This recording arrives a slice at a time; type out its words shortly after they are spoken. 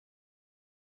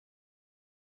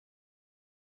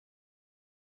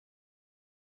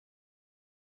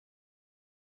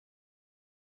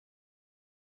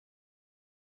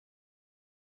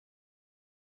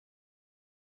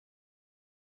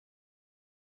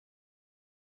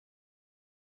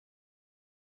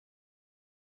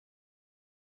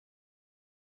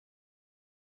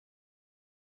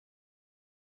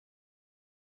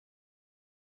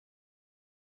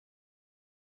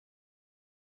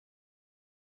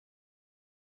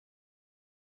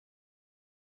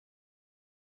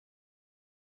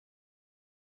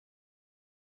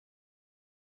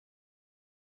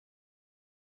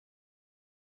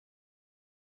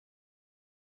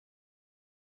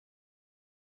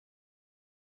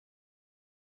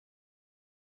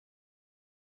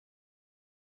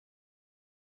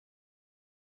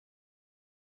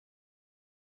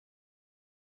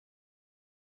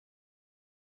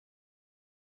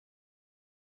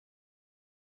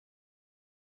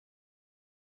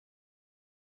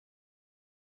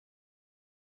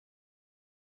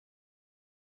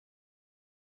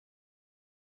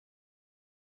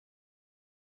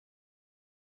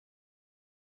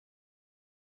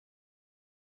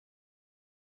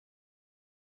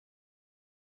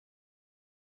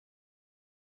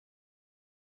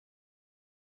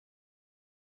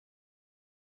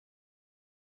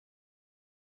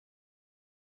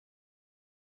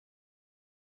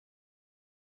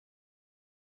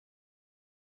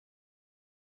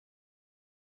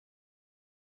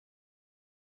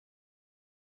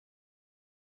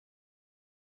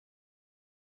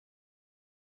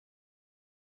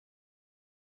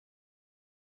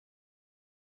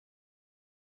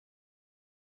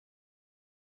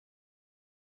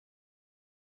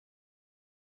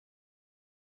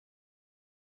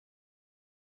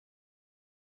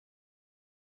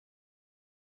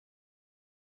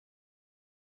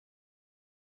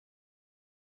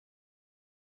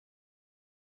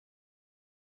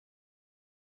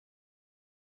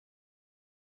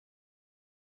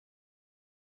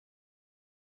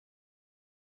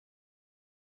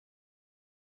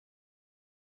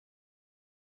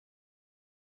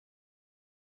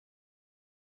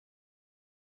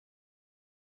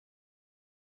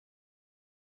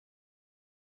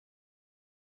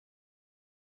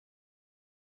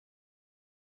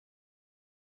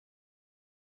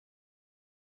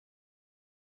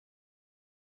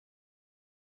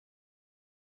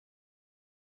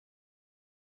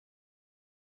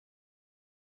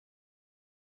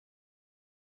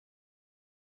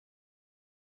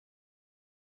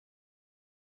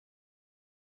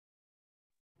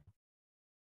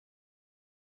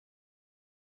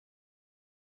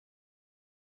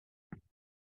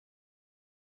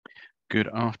Good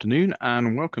afternoon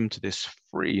and welcome to this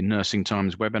free Nursing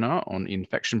Times webinar on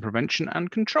infection prevention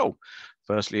and control.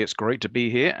 Firstly, it's great to be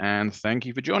here and thank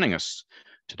you for joining us.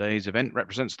 Today's event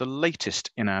represents the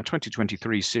latest in our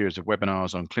 2023 series of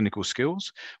webinars on clinical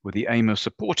skills, with the aim of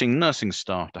supporting nursing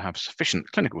staff to have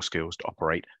sufficient clinical skills to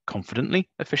operate confidently,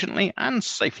 efficiently and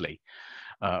safely.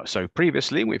 So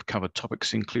previously, we've covered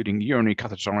topics including urinary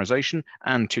catheterization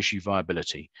and tissue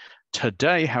viability.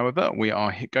 Today, however, we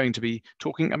are going to be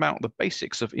talking about the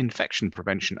basics of infection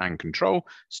prevention and control,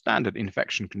 standard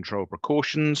infection control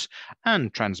precautions,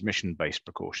 and transmission-based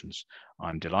precautions.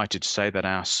 I'm delighted to say that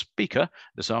our speaker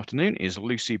this afternoon is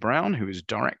Lucy Brown, who is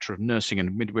Director of Nursing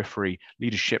and Midwifery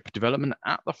Leadership Development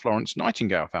at the Florence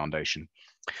Nightingale Foundation.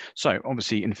 So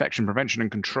obviously infection prevention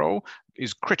and control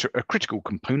is a critical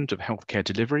component of healthcare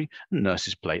delivery, and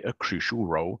nurses play a crucial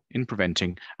role in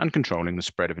preventing and controlling the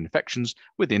spread of infections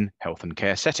within health and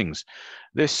care settings.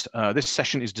 This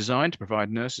session is designed to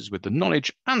provide nurses with the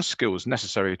knowledge and skills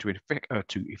necessary to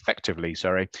effectively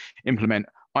implement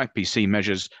IPC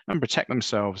measures and protect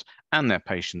themselves and their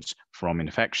patients from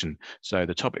infection. So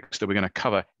the topics that we're going to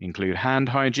cover include hand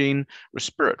hygiene,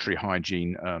 respiratory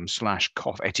hygiene /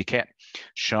 cough etiquette,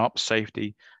 sharp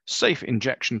safety, safe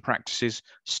injection practices,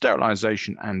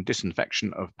 sterilization and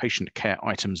disinfection of patient care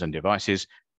items and devices,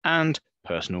 and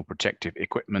personal protective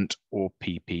equipment or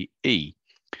PPE.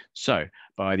 So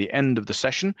by the end of the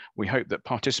session, we hope that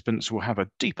participants will have a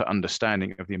deeper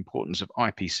understanding of the importance of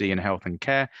IPC in health and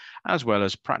care, as well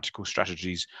as practical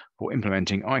strategies for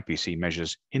implementing IPC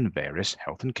measures in various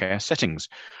health and care settings.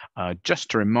 Just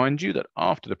to remind you that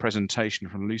after the presentation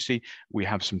from Lucy, we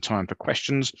have some time for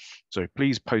questions. So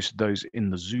please post those in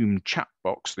the Zoom chat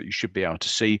box that you should be able to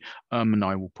see, and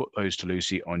I will put those to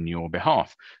Lucy on your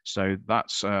behalf. So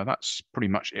that's pretty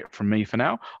much it from me for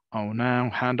now. I'll now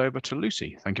hand over to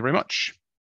Lucy. Thank you very much.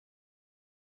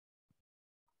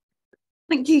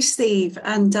 Thank you, Steve,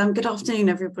 and good afternoon,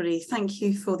 everybody. Thank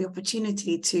you for the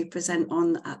opportunity to present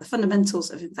on the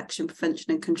fundamentals of infection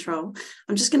prevention and control.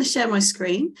 I'm just going to share my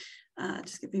screen.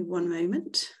 Just give me one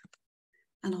moment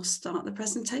and I'll start the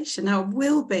presentation. Now, it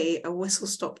will be a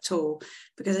whistle-stop tour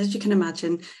because, as you can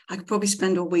imagine, I could probably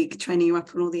spend all week training you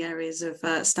up on all the areas of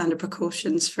standard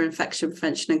precautions for infection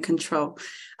prevention and control.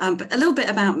 But a little bit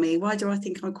about me. Why do I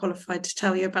think I'm qualified to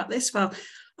tell you about this? Well,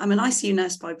 I'm an ICU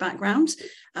nurse by background,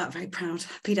 very proud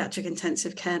paediatric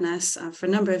intensive care nurse for a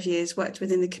number of years, worked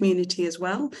within the community as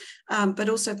well, but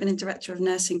also been a director of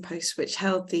nursing posts, which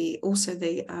held the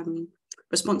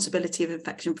responsibility of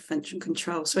infection prevention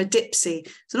control. So a DIPSI,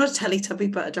 so not a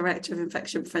Teletubby, but a director of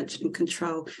infection prevention and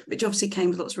control, which obviously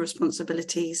came with lots of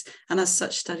responsibilities, and as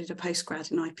such studied a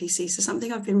postgrad in IPC. So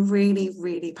something I've been really,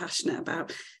 really passionate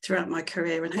about throughout my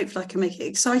career, and hopefully I can make it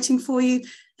exciting for you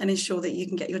and ensure that you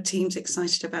can get your teams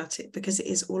excited about it, because it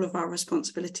is all of our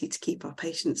responsibility to keep our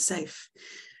patients safe.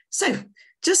 So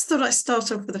just thought I'd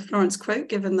start off with a Florence quote,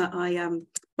 given that I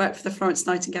work for the Florence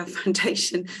Nightingale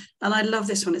Foundation. And I love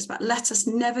this one. It's about, let us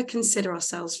never consider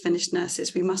ourselves finished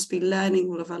nurses. We must be learning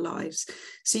all of our lives.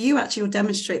 So you actually will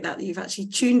demonstrate that you've actually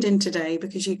tuned in today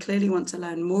because you clearly want to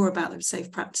learn more about the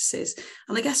safe practices.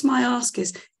 And I guess my ask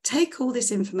is, take all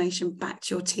this information back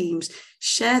to your teams,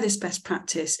 share this best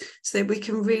practice so that we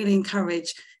can really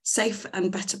encourage safe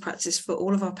and better practice for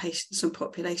all of our patients and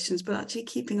populations, but actually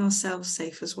keeping ourselves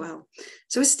safe as well.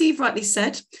 So as Steve rightly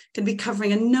said, going to be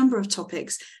covering a number of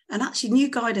topics, and actually new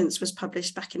guidance was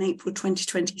published back in April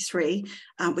 2023,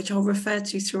 which I'll refer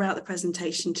to throughout the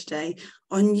presentation today,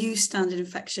 on new standard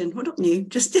infection, well, not new,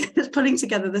 just putting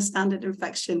together the standard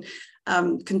infection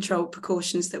control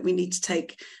precautions that we need to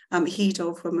take heed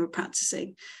of when we're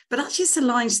practicing. But actually this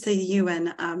aligns to the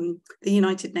UN, the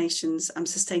United Nations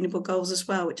sustainable goals as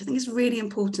well, which I think is really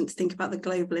important to think about the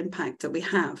global impact that we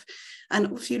have.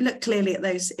 And if you look clearly at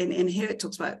those in here, it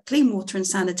talks about clean water and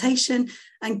sanitation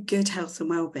and good health and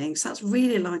well-being. So that's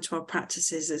really aligned to our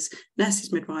practices as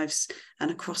nurses, midwives,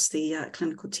 and across the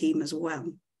clinical team as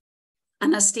well.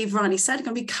 And as Steve rightly said, I'm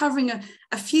going to be covering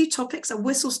a few topics, a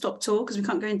whistle-stop tour, because we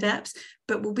can't go in depth,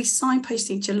 but we'll be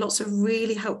signposting to lots of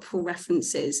really helpful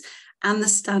references and the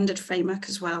standard framework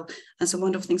as well, and some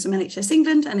wonderful things from NHS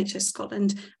England, NHS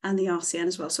Scotland, and the RCN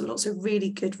as well. So lots of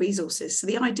really good resources. So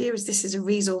the idea is this is a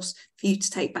resource for you to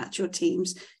take back to your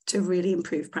teams to really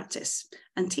improve practice.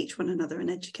 and teach one another and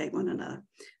educate one another.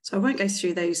 So I won't go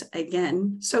through those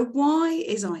again. So why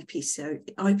is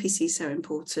IPC so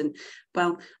important?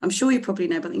 Well, I'm sure you probably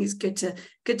know, but I think it's good to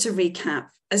recap.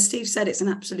 As Steve said, it's an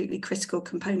absolutely critical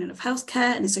component of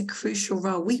healthcare, and it's a crucial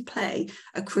role. We play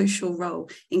a crucial role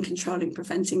in controlling and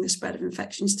preventing the spread of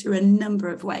infections through a number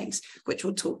of ways, which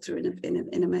we'll talk through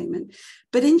in a moment.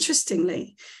 But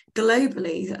interestingly,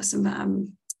 globally, there's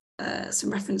some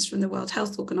reference from the World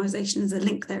Health Organization. There's a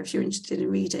link there if you're interested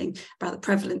in reading about the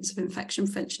prevalence of infection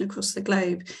prevention across the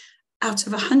globe. Out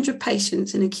of 100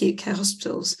 patients in acute care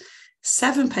hospitals,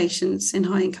 7 patients in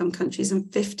high-income countries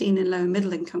and 15 in low and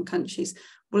middle-income countries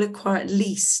will acquire at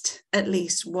least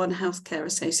one healthcare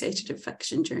associated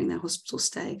infection during their hospital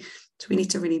stay. So we need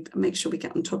to really make sure we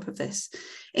get on top of this.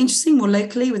 Interesting, more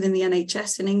locally within the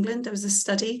NHS in England, there was a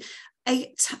study,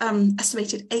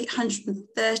 estimated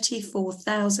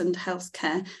 834,000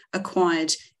 healthcare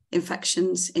acquired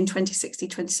infections in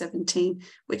 2016-2017,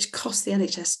 which cost the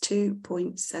NHS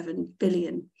 2.7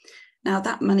 billion. Now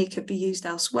that money could be used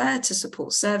elsewhere to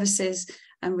support services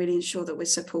and really ensure that we're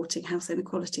supporting health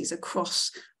inequalities across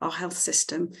our health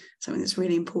system, something that's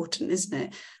really important, isn't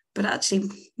it? But actually,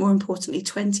 more importantly,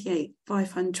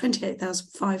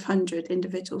 28,500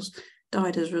 individuals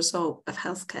died as a result of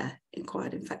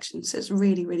healthcare-acquired infections. So it's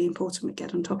really, really important we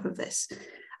get on top of this.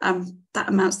 That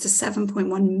amounts to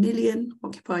 7.1 million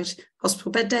occupied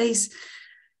hospital bed days,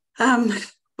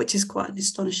 which is quite an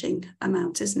astonishing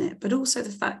amount, isn't it? But also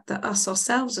the fact that us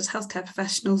ourselves as healthcare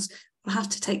professionals will have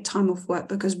to take time off work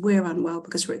because we're unwell,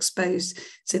 because we're exposed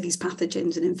to these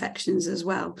pathogens and infections as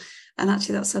well. And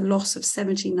actually that's a loss of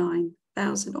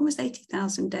 79,000, almost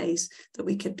 80,000 days that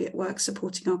we could be at work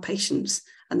supporting our patients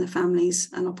and the families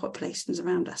and our populations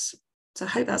around us. So I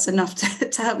hope that's enough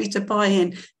to help you to buy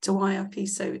in to why IP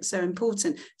is so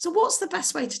important. So what's the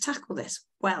best way to tackle this?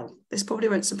 Well, this probably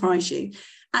won't surprise you.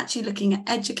 Actually looking at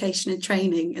education and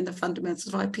training in the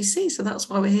fundamentals of IPC. So that's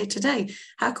why we're here today.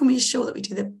 How can we ensure that we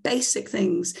do the basic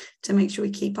things to make sure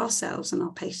we keep ourselves and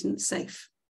our patients safe?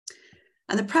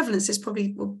 And the prevalence is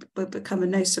probably will become a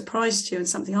no surprise to you and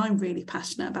something I'm really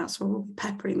passionate about. So we'll be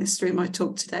peppering this through my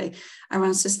talk today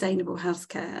around sustainable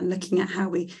healthcare and looking at how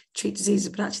we treat diseases.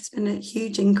 But actually, it's been a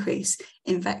huge increase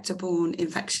in vector-borne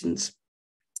infections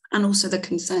and also the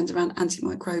concerns around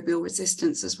antimicrobial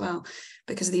resistance as well,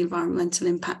 because of the environmental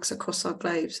impacts across our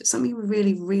globe. So it's something we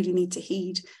really, really need to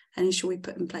heed and ensure we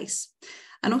put in place.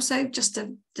 And also just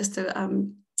to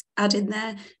add in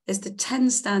there's the 10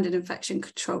 standard infection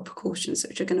control precautions,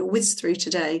 which we're going to whiz through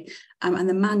today, and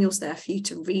the manual's there for you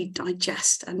to read,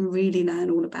 digest, and really learn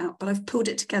all about. But I've pulled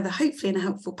it together, hopefully in a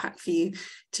helpful pack for you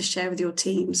to share with your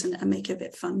teams and make it a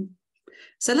bit fun.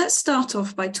 So let's start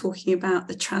off by talking about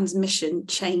the transmission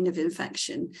chain of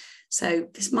infection. So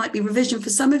this might be revision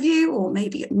for some of you, or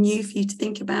maybe new for you to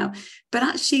think about. But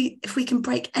actually, if we can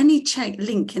break any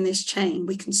link in this chain,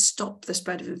 we can stop the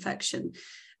spread of infection,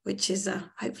 which is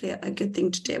hopefully a good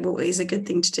thing to do. Well, is a good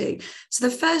thing to do. So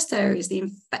the first area is the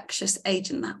infectious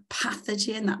agent, that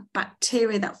pathogen, that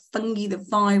bacteria, that fungi, the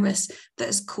virus that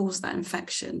has caused that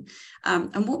infection.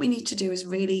 And what we need to do is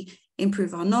really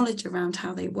improve our knowledge around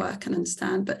how they work and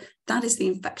understand, but that is the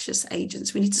infectious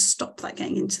agents. We need to stop that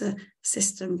getting into the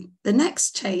system. The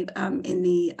next chain in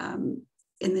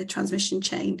the transmission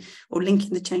chain, or link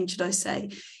in the chain, should I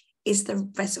say, is the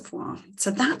reservoir.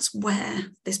 So that's where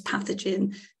this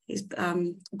pathogen is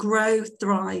grow,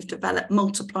 thrive, develop,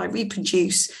 multiply,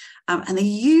 reproduce, and they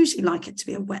usually like it to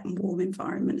be a wet and warm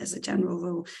environment as a general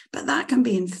rule. But that can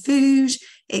be in food,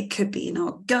 it could be in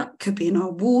our gut, could be in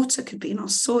our water, could be in our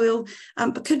soil,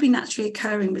 but could be naturally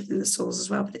occurring within the soils as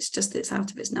well. But it's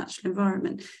out of its natural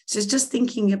environment. So it's just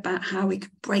thinking about how we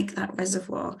could break that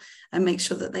reservoir and make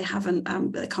sure that they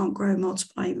can't grow and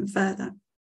multiply even further.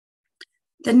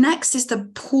 The next is the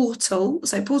portal.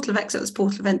 So portal of exit, that's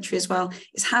portal of entry as well,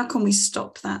 is how can we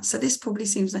stop that? So this probably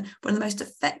seems like one of the most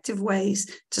effective ways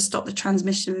to stop the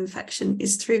transmission of infection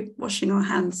is through washing our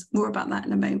hands. More about that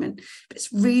in a moment. But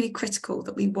it's really critical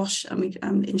that we wash and we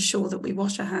ensure that we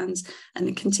wash our hands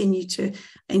and continue to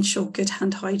ensure good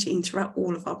hand hygiene throughout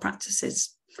all of our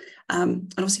practices.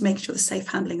 And obviously making sure the safe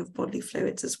handling of bodily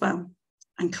fluids as well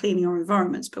and cleaning our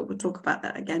environments, but we'll talk about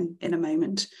that again in a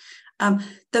moment.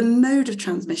 The mode of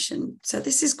transmission. So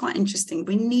this is quite interesting.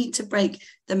 We need to break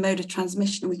the mode of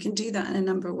transmission. We can do that in a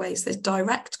number of ways. There's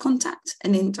direct contact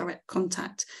and indirect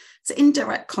contact. So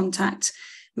indirect contact,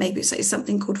 maybe it's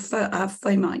something called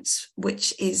fomites,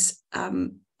 which is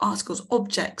articles,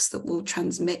 objects that will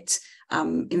transmit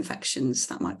infections.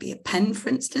 That might be a pen, for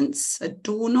instance, a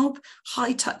doorknob,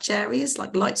 high touch areas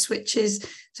like light switches.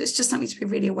 So it's just something to be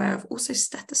really aware of. Also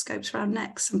stethoscopes around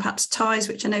necks and perhaps ties,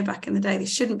 which I know back in the day, they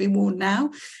shouldn't be worn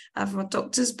now from our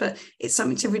doctors, but it's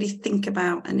something to really think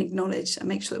about and acknowledge and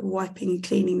make sure that we're wiping and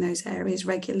cleaning those areas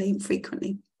regularly and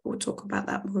frequently. We'll talk about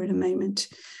that more in a moment.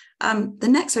 The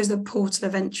next is the portal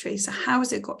of entry. So how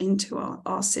has it got into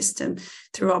our system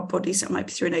through our body? So it might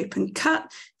be through an open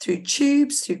cut, through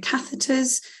tubes, through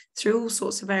catheters, through all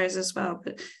sorts of areas as well.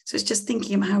 So it's just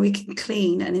thinking about how we can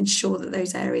clean and ensure that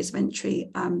those areas of entry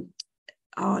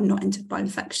are not entered by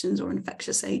infections or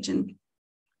infectious agent.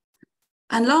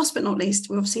 And last but not least,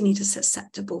 we obviously need a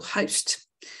susceptible host.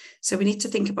 So we need to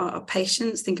think about our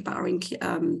patients, think about our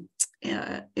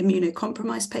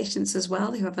immunocompromised patients as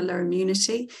well, who have a lower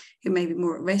immunity, who may be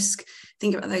more at risk.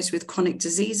 Think about those with chronic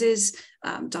diseases,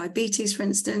 diabetes, for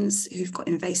instance, who've got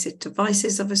invasive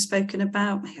devices I've spoken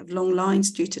about, may have long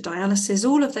lines due to dialysis.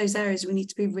 All of those areas we need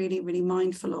to be really, really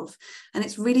mindful of. And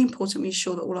it's really important we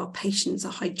ensure that all our patients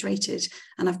are hydrated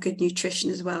and have good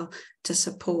nutrition as well to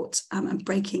support and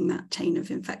breaking that chain of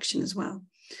infection as well.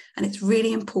 And it's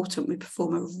really important we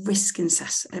perform a risk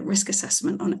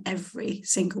assessment on every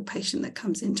single patient that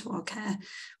comes into our care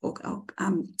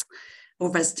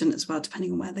or resident as well,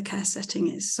 depending on where the care setting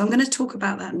is. So I'm going to talk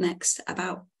about that next,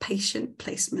 about patient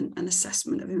placement and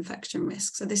assessment of infection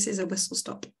risk. So this is a whistle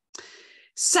stop.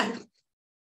 So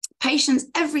patients,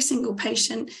 every single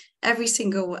patient, every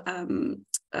single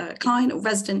client or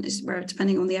resident,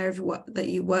 depending on the area of work that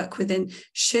you work within,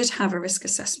 should have a risk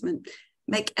assessment.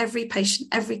 Make every patient,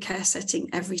 every care setting,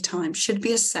 every time should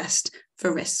be assessed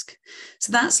for risk.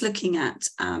 So that's looking at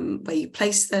where you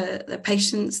place the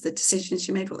patients, the decisions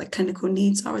you made, what their clinical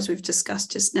needs are, as we've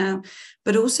discussed just now,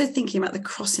 but also thinking about the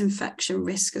cross-infection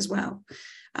risk as well.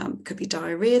 Could be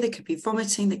diarrhea, there could be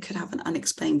vomiting, they could have an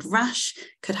unexplained rash,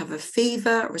 could have a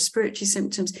fever, respiratory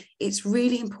symptoms. It's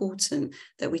really important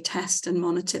that we test and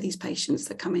monitor these patients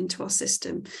that come into our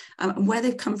system and where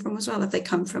they've come from as well. Have they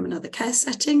come from another care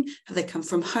setting? Have they come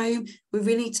from home? We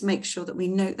really need to make sure that we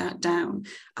note that down.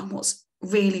 And what's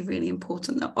really, really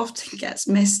important that often gets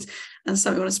missed, and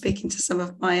so when I'm speaking to some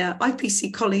of my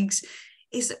IPC colleagues,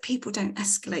 is that people don't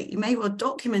escalate. You may well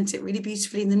document it really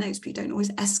beautifully in the notes, but you don't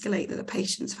always escalate that the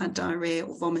patient's had diarrhea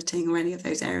or vomiting or any of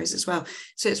those areas as well.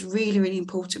 So it's really, really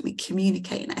important we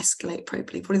communicate and escalate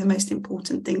appropriately. Probably the most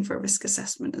important thing for a risk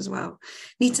assessment as well.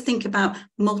 Need to think about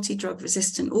multi-drug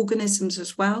resistant organisms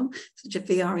as well, such as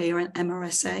VRE or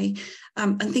MRSA,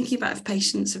 and thinking about if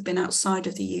patients have been outside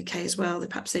of the UK as well,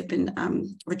 perhaps they've been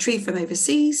retrieved from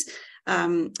overseas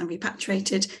and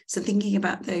repatriated. So thinking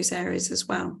about those areas as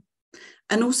well.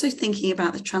 And also thinking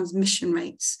about the transmission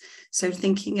rates. So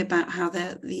thinking about how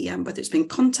whether it's been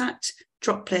contact,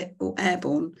 droplet or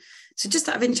airborne. So just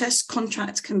out of interest,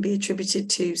 contact can be attributed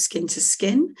to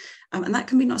skin, and that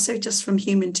can be not so just from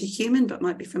human to human, but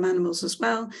might be from animals as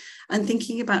well. And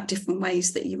thinking about different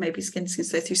ways that you may be skin to skin,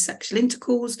 so through sexual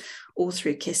intercourse or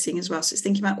through kissing as well. So it's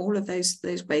thinking about all of those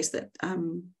ways that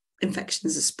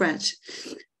infections are spread.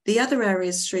 The other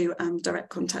areas through direct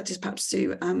contact is perhaps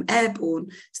through airborne.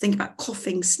 So think about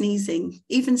coughing, sneezing,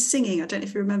 even singing. I don't know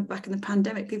if you remember back in the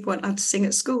pandemic, people weren't allowed to sing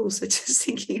at school. So just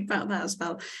thinking about that as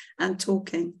well, and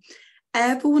talking.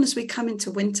 Airborne, as we come into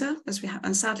winter, as we have,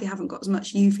 and sadly haven't got as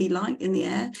much UV light in the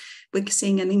air, we're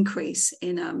seeing an increase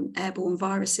in airborne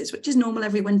viruses, which is normal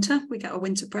every winter. We get our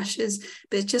winter pressures,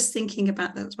 but it's just thinking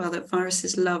about that as well, that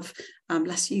viruses love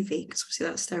less UV, because obviously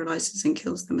that sterilizes and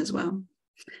kills them as well.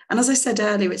 And as I said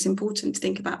earlier, it's important to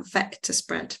think about vector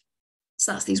spread.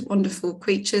 So that's these wonderful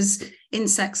creatures,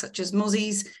 insects such as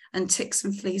mozzies and ticks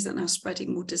and fleas that are now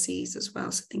spreading more disease as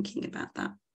well. So thinking about that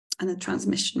and the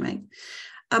transmission rate.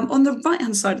 On the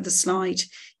right-hand side of the slide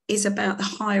is about the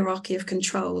hierarchy of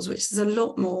controls, which is a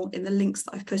lot more in the links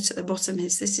that I've put at the bottom here.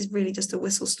 So this is really just a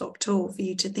whistle-stop tour for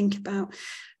you to think about.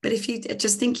 But if you're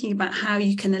just thinking about how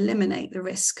you can eliminate the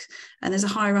risk, and there's a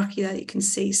hierarchy there that you can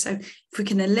see. So if we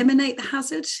can eliminate the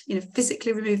hazard,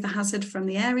 physically remove the hazard from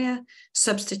the area,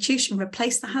 substitution,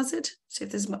 replace the hazard. So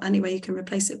if there's any way you can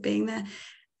replace it being there.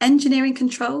 Engineering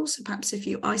controls, so perhaps if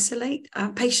you isolate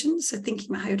patients, so thinking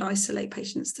about how you'd isolate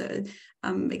patients that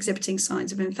are exhibiting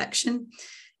signs of infection.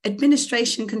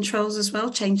 Administration controls as well,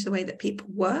 change the way that people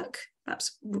work.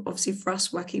 Perhaps obviously for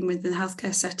us working with the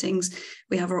healthcare settings,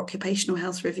 we have our occupational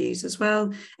health reviews as well.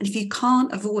 And if you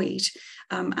can't avoid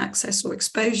access or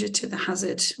exposure to the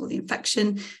hazard or the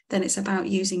infection, then it's about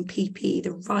using PPE,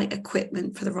 the right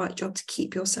equipment for the right job to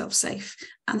keep yourself safe,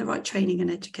 and the right training and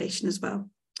education as well.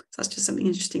 So that's just something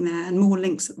interesting there, and more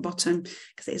links at the bottom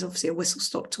because it is obviously a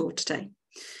whistle-stop tour today.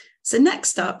 So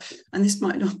next up, and this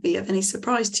might not be of any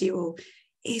surprise to you all,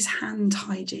 is hand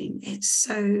hygiene. It's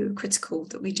so critical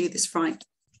that we do this right,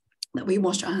 that we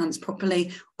wash our hands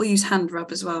properly, or use hand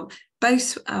rub as well.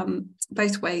 Both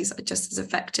ways are just as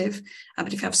effective, but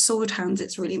if you have soiled hands,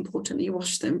 it's really important that you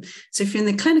wash them. So if you're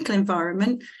in the clinical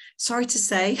environment, sorry to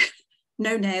say,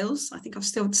 no nails. I think I've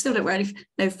still don't wear any,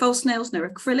 no false nails, no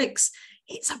acrylics.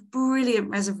 It's a brilliant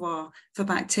reservoir for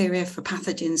bacteria, for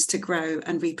pathogens to grow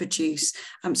and reproduce.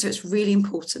 So it's really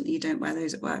important that you don't wear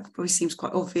those at work. Probably seems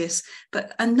quite obvious,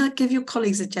 and give your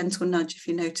colleagues a gentle nudge if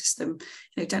you notice them.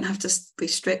 You don't have to be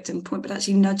strict and point, but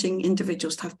actually nudging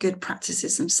individuals to have good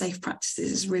practices and safe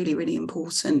practices is really, really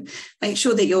important. Make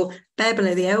sure that you're bare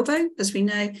below the elbow, as we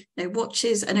know, no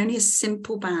watches, and only a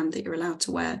simple band that you're allowed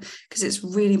to wear, because it's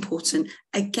really important.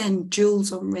 Again,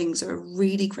 jewels on rings are a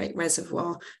really great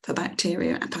reservoir for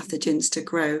bacteria and pathogens to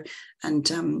grow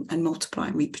and multiply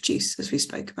and reproduce, as we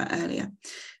spoke about earlier.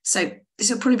 So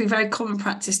this will probably be very common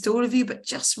practice to all of you, but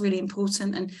just really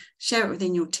important, and share it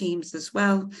within your teams as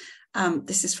well.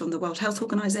 This is from the World Health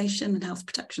Organization and Health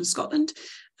Protection Scotland.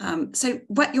 So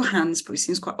wet your hands, probably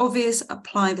seems quite obvious.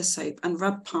 Apply the soap and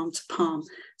rub palm to palm.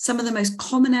 Some of the most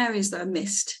common areas that are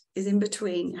missed is in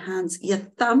between your hands, your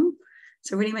thumb.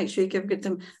 So really make sure you give good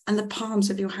them, and the palms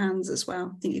of your hands as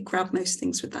well. I think you grab most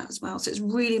things with that as well. So it's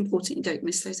really important you don't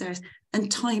miss those areas.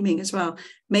 And timing as well,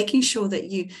 making sure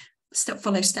that you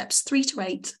follow steps 3 to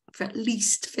 8 for at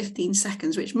least 15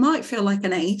 seconds, which might feel like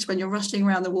an age when you're rushing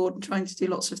around the ward and trying to do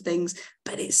lots of things,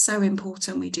 but it's so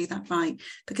important we do that right,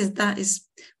 because that is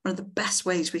one of the best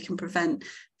ways we can prevent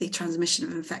the transmission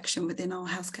of infection within our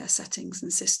healthcare settings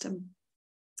and system.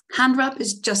 Hand rub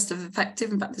is just as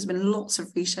effective. In fact, there's been lots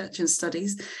of research and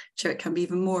studies show it can be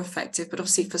even more effective, but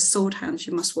obviously for soiled hands,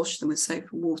 you must wash them with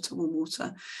soap and warm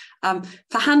water.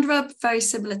 For hand rub, very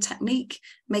similar technique,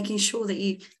 making sure that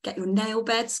you get your nail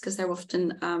beds, because they're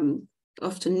often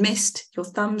missed, your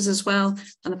thumbs as well,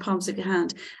 and the palms of your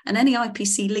hand. And any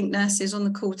IPC linked nurses on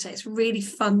the call today, it's really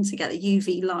fun to get the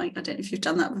UV light. I don't know if you've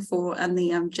done that before, and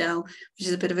the gel, which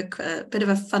is a bit of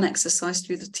a fun exercise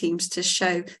through the teams to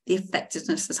show the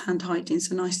effectiveness of hand hygiene.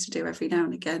 So nice to do every now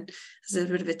and again as a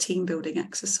bit of a team building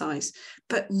exercise,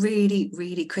 but really,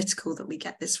 really critical that we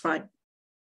get this right.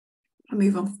 I'll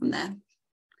move on from there.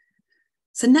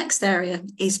 So next area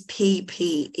is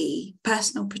PPE,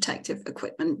 personal protective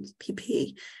equipment,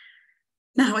 PPE.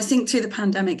 Now, I think through the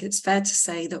pandemic, it's fair to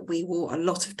say that we wore a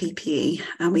lot of PPE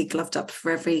and we gloved up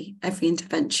for every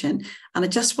intervention. And I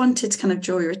just wanted to kind of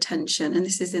draw your attention, and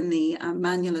this is in the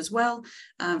manual as well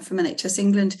from NHS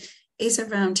England, is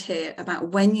around here about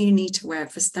when you need to wear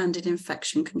it for standard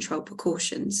infection control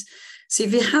precautions. So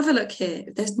if you have a look here,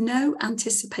 if there's no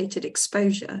anticipated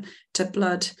exposure to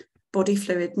blood, body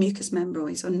fluid, mucous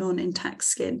membranes, or non-intact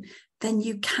skin, then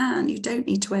you don't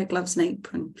need to wear gloves and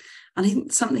apron. And I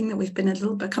think something that we've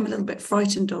become a little bit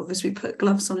frightened of is we put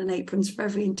gloves on and aprons for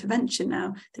every intervention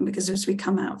now, because as we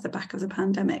come out of the back of the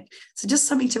pandemic. So just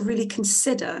something to really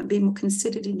consider and be more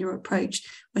considered in your approach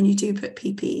when you do put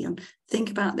PPE on. Think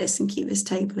about this and keep this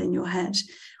table in your head.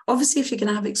 Obviously, if you're going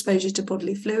to have exposure to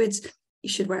bodily fluids, you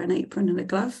should wear an apron and a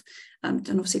glove, and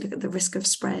obviously look at the risk of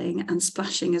spraying and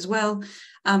splashing as well.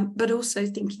 But also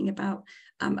thinking about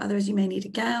otherwise you may need a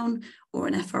gown or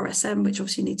an FRSM, which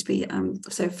obviously need to be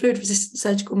so fluid resistant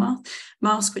surgical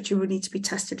mask, which you will need to be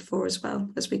tested for as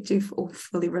well, as we do all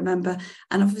fully remember.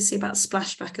 And obviously about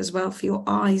splashback as well for your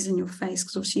eyes and your face,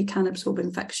 because obviously you can absorb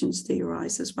infections through your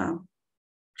eyes as well.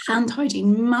 Hand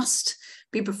hygiene must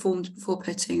be performed before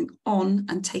putting on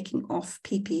and taking off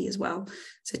PPE as well.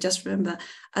 So just remember,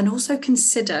 and also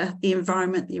consider the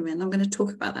environment that you're in. I'm going to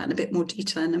talk about that in a bit more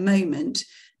detail in a moment,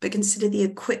 but consider the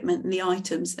equipment and the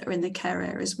items that are in the care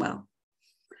area as well.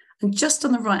 And just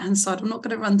on the right-hand side, I'm not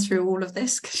going to run through all of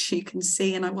this because you can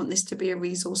see, and I want this to be a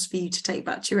resource for you to take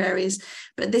back to your areas,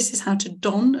 but this is how to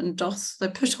don and doff, so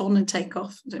put on and take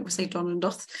off. I don't want to say don and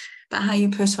doff, but how you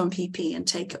put on PPE and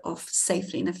take it off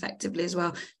safely and effectively as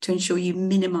well to ensure you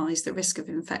minimise the risk of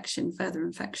infection, further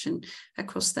infection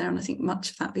across there. And I think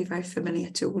much of that will be very familiar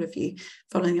to all of you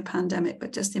following a pandemic,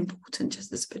 but just important,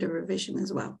 just as a bit of revision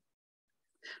as well.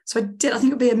 So I think it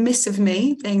would be a miss of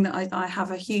me, being that I have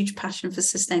a huge passion for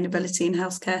sustainability in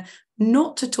healthcare,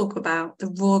 not to talk about the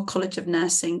Royal College of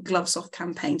Nursing Gloves Off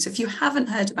campaign. So if you haven't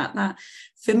heard about that,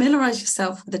 familiarise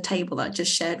yourself with the table that I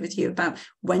just shared with you about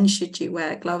when should you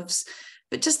wear gloves.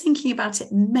 But just thinking about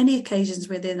it, many occasions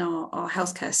within our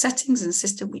healthcare settings and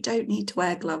system, we don't need to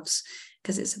wear gloves,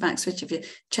 because it's a back switch. If you're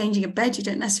changing a bed, you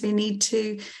don't necessarily need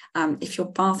to. If you're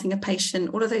bathing a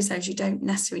patient, all of those areas, you don't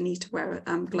necessarily need to wear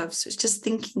gloves. So it's just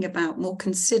thinking about, more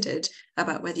considered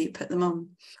about whether you put them on.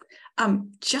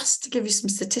 Just to give you some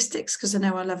statistics, because I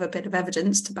know I love a bit of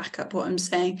evidence to back up what I'm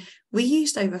saying, we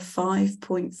used over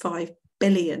 5.5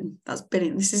 billion, that's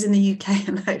billion, this is in the UK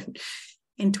alone,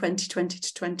 in 2020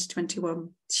 to 2021.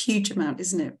 It's a huge amount,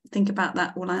 isn't it? Think about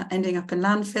that all ending up in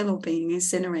landfill or being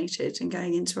incinerated and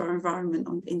going into our environment,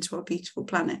 into our beautiful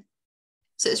planet.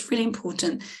 So it's really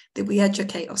important that we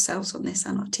educate ourselves on this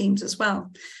and our teams as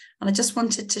well. And I just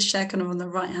wanted to share kind of on the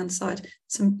right-hand side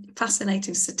some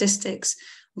fascinating statistics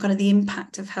on kind of the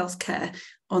impact of healthcare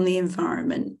on the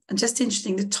environment. And just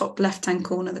interesting, the top left-hand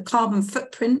corner, the carbon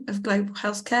footprint of global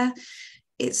healthcare.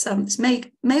 It's may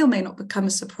or may not become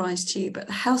a surprise to you, but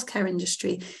the healthcare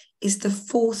industry is the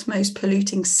fourth most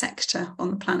polluting sector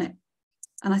on the planet.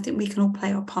 And I think we can all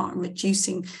play our part in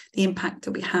reducing the impact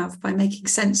that we have by making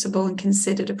sensible and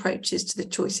considered approaches to the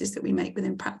choices that we make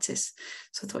within practice.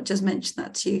 So I thought I'd just mention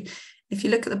that to you. If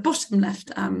you look at the bottom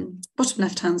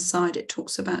left-hand side, it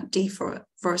talks about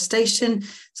deforestation.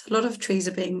 So a lot of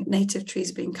native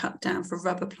trees are being cut down for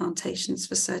rubber plantations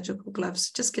for surgical gloves.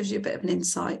 It just gives you a bit of an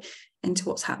insight into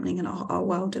what's happening in our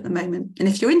world at the moment. And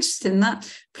if you're interested in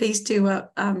that, please do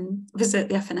visit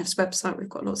the FNF's website. We've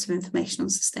got lots of information on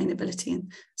sustainability,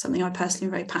 and something I personally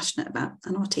am very passionate about,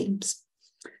 and our teams.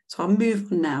 So I'll move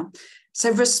on now.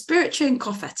 So respiratory and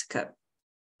cough etiquette.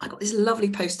 I got this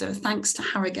lovely poster, thanks to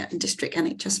Harrogate and District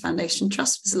NHS Foundation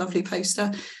Trust. It's a lovely poster,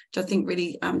 which I think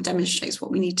really demonstrates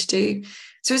what we need to do.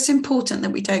 So it's important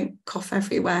that we don't cough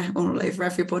everywhere, all over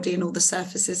everybody and all the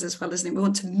surfaces as well, isn't it? We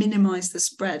want to minimise the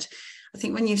spread. I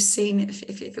think when you've seen,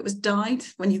 if it was dyed,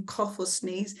 when you cough or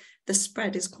sneeze, the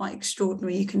spread is quite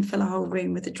extraordinary. You can fill a whole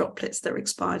room with the droplets that are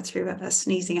expired through a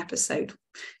sneezing episode,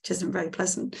 which isn't very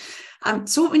pleasant.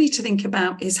 So what we need to think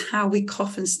about is how we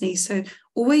cough and sneeze. So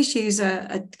always use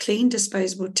a clean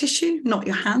disposable tissue, not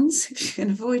your hands, if you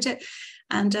can avoid it,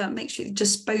 and make sure you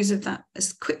dispose of that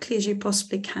as quickly as you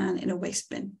possibly can in a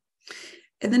waste bin.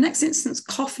 In the next instance,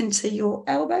 cough into your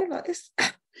elbow like this,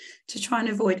 to try and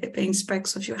avoid it being spread.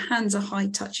 So if your hands are high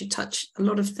touch, you touch a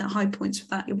lot of the high points with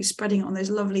that, you'll be spreading it on those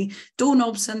lovely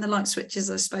doorknobs and the light switches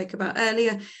I spoke about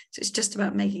earlier. So it's just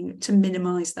about to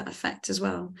minimise that effect as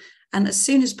well. And as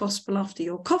soon as possible after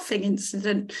your coughing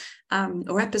incident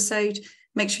or episode,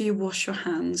 make sure you wash your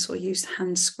hands or use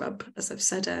hand scrub, as I've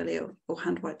said earlier, or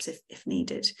hand wipes if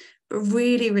needed. But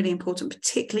really, really important,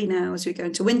 particularly now as we go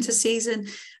into winter season,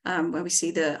 where we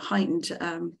see the heightened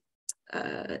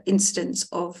incidence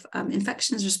of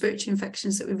infections, respiratory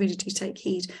infections, that we really do take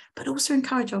heed, but also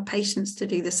encourage our patients to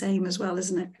do the same as well,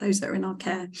 isn't it? Those that are in our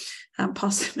care,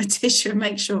 pass them a tissue and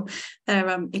make sure they're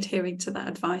adhering to that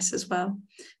advice as well.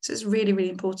 So it's really, really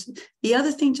important. The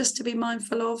other thing just to be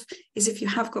mindful of is if you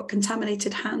have got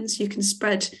contaminated hands, you can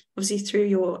spread obviously through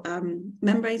your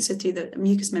membranes, so through the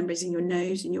mucous membranes in your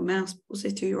nose and your mouth, also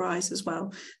through your eyes as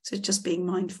well. So just being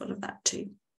mindful of that too.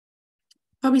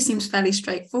 Probably seems fairly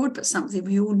straightforward, but something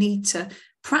we all need to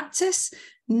practice,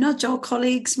 nudge our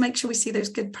colleagues, make sure we see those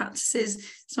good practices.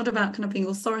 It's not about kind of being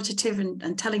authoritative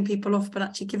and telling people off, but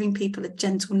actually giving people a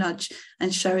gentle nudge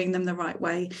and showing them the right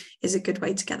way is a good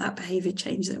way to get that behaviour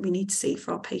change that we need to see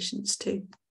for our patients too.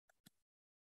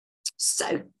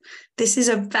 So this is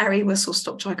a very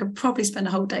whistle-stop tour. I could probably spend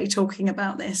a whole day talking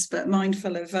about this, but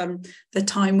mindful of the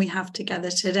time we have together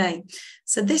today.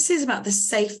 So this is about the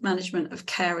safe management of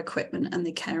care equipment and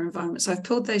the care environment. So I've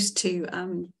pulled those two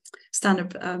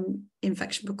standard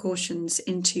infection precautions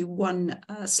into one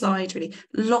slide, really.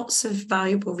 Lots of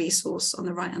valuable resource on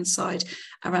the right-hand side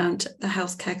around the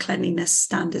healthcare cleanliness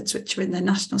standards, which are in the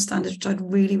national standards, which I'd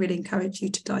really, really encourage you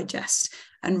to digest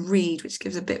and read, which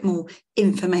gives a bit more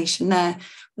information there.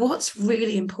 What's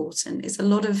really important is a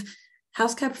lot of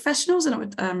healthcare professionals, and I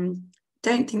would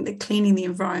don't think that cleaning the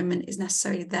environment is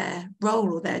necessarily their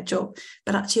role or their job,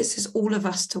 but actually it's just all of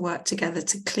us to work together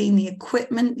to clean the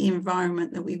equipment, the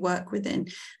environment that we work within,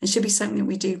 and should be something that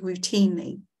we do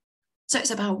routinely. So it's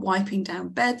about wiping down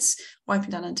beds, wiping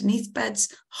down underneath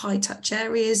beds, high touch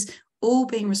areas, all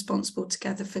being responsible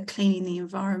together for cleaning the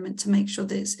environment to make sure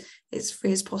that it's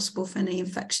free as possible for any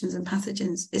infections and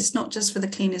pathogens. It's not just for the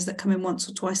cleaners that come in once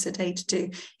or twice a day to do,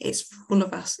 it's for all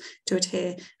of us to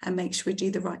adhere and make sure we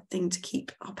do the right thing to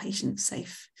keep our patients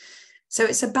safe. So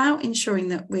it's about ensuring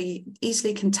that we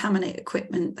easily contaminate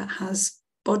equipment that has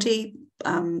body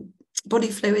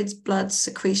fluids, blood,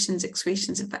 secretions,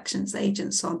 excretions, infections,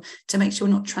 agents on, to make sure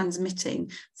we're not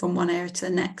transmitting from one area to the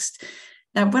next.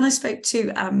 Now, when I spoke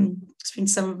to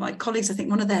some of my colleagues, I think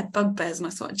one of their bugbears, and I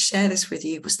thought I'd share this with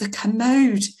you, was the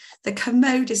commode. The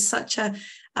commode is such a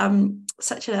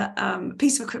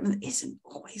piece of equipment that isn't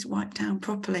always wiped down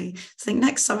properly. So I think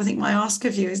next time, my ask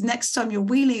of you is next time you're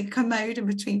wheeling a commode in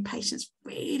between patients,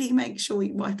 really make sure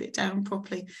we wipe it down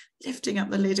properly, lifting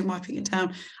up the lid and wiping it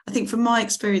down. I think from my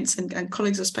experience and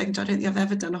colleagues I've spoken to, I don't think I've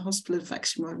ever done a hospital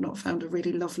infection where I've not found a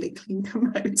really lovely clean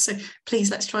commode. So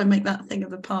please, let's try and make that a thing of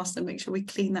the past and make sure we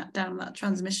clean that down, that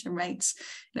transmission rates,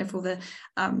 for all the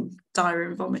diarrhea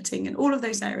and vomiting and all of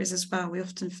those areas as well. We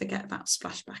often forget about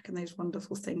splashback and those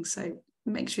wonderful things. So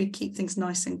make sure you keep things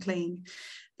nice and clean.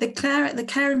 The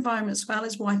care environment as well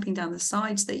as wiping down the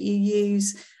sides that you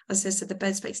use. As I said, the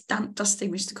bed space, damp dusting,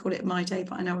 we used to call it in my day,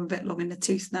 but I know I'm a bit long in the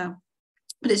tooth now.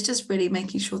 But it's just really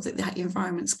making sure that the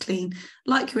environment's clean,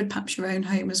 like you would perhaps your own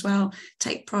home as well.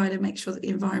 Take pride and make sure that the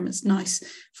environment's nice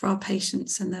for our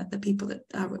patients and the people that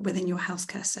are within your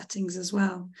healthcare settings as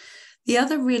well. The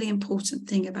other really important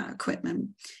thing about equipment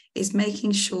is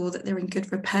making sure that they're in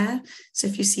good repair. So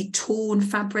if you see torn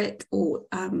fabric or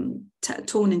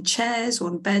torn in chairs or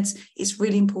on beds, it's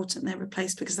really important they're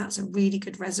replaced, because that's a really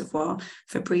good reservoir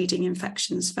for breeding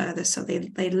infections further. So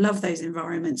they love those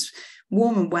environments,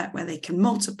 warm and wet, where they can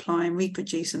multiply and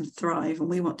reproduce and thrive, and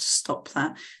we want to stop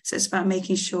that. So it's about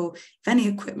making sure if any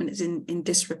equipment is in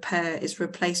disrepair, it's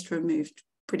replaced, removed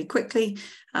pretty quickly,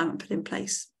 and put in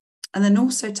place. And then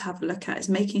also to have a look at is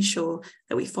making sure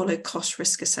that we follow cost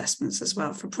risk assessments as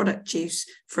well for product use,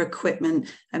 for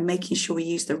equipment, and making sure we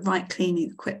use the right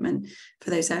cleaning equipment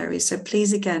for those areas. So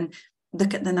please, again,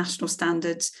 look at the national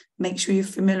standards, make sure you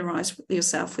familiarise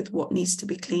yourself with what needs to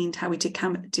be cleaned, how we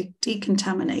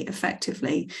decontaminate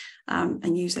effectively,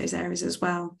 and use those areas as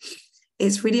well.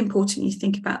 It's really important you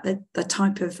think about the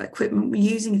type of equipment we're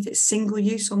using, if it's single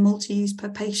use or multi-use per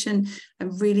patient,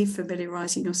 and really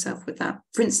familiarising yourself with that.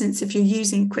 For instance, if you're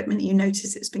using equipment you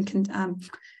notice it's been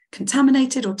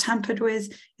contaminated or tampered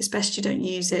with, it's best you don't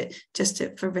use it, just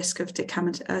for risk of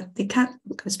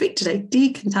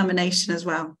decontamination as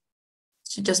well.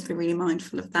 So just be really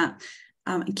mindful of that,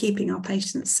 and keeping our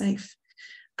patients safe.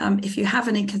 If you have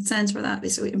any concerns about that,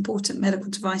 it's important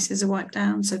medical devices are wiped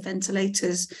down, so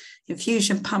ventilators,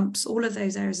 infusion pumps, all of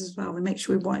those areas as well. We make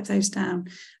sure we wipe those down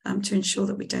to ensure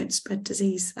that we don't spread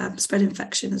disease, spread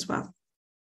infection as well.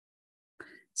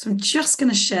 So I'm just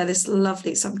going to share this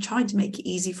lovely, so I'm trying to make it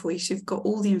easy for you, so you've got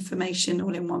all the information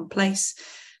all in one place.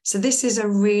 So this is a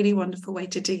really wonderful way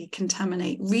to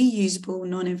decontaminate reusable,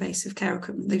 non-invasive care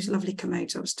equipment, those lovely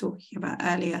commodes I was talking about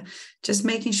earlier. Just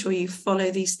making sure you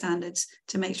follow these standards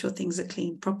to make sure things are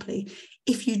cleaned properly.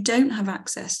 If you don't have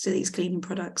access to these cleaning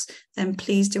products, then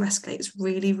please do escalate. It's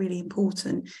really, really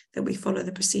important that we follow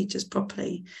the procedures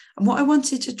properly. And what I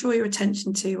wanted to draw your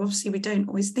attention to, obviously we don't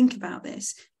always think about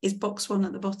this, is box 1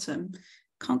 at the bottom.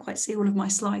 Can't quite see all of my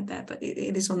slide there, but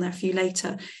it is on there for you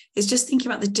later. It's just thinking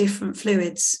about the different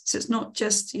fluids. So it's not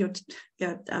just your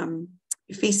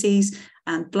feces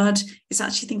and blood. It's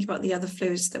actually thinking about the other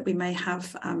fluids that we may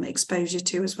have exposure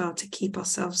to as well, to keep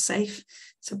ourselves safe.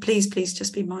 So please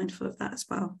just be mindful of that as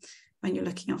well when you're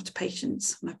looking after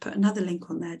patients. And I put another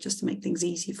link on there just to make things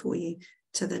easy for you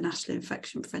to the National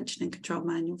Infection Prevention and Control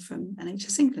Manual from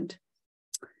NHS England.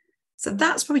 So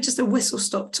that's probably just a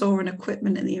whistle-stop tour on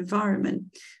equipment and the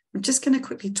environment. I'm just going to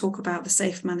quickly talk about the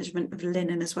safe management of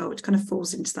linen as well, which kind of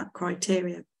falls into that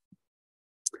criteria.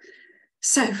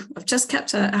 So I've just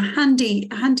kept a handy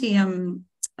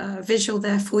visual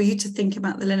there for you to think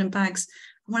about the linen bags.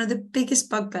 One of the biggest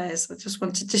bugbears I just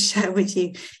wanted to share with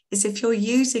you is if you're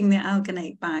using the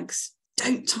alginate bags,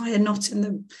 don't tie a knot in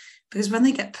them, because when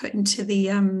they get put into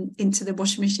the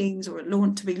washing machines or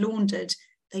to be laundered,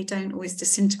 they don't always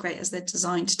disintegrate as they're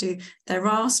designed to do. There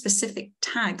are specific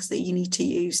tags that you need to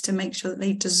use to make sure that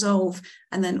they dissolve,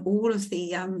 and then all of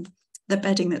the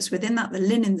bedding that's within that, the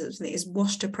linen that is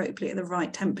washed appropriately at the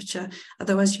right temperature.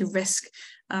 Otherwise, you risk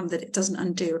that it doesn't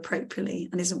undo appropriately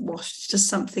and isn't washed. It's just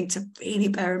something to really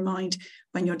bear in mind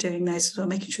when you're doing those as well,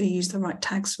 making sure you use the right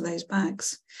tags for those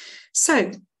bags. So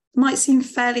it might seem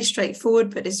fairly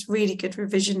straightforward, but it's really good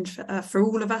revision for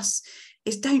all of us.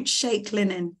 Is don't shake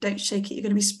linen, don't shake it. You're going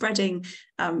to be spreading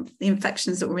the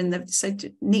infections that were in there. So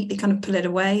neatly kind of pull it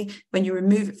away when you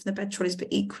remove it from the bed trolleys, but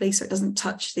equally so it doesn't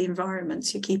touch the environment.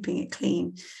 So you're keeping it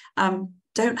clean.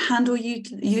 Don't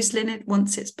use linen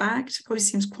once it's bagged. It probably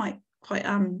seems quite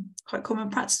common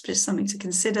practice, but it's something to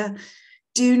consider.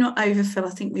 Do not overfill. I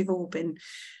think we've all can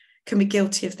be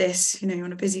guilty of this. You're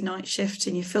on a busy night shift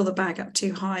and you fill the bag up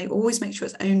too high. Always make sure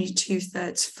it's only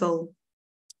 2/3 full.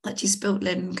 Actually, spilt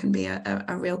linen can be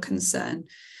a real concern.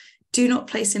 Do not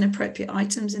place inappropriate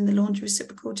items in the laundry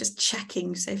reciprocal, just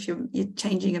checking. So if you're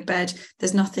changing a bed,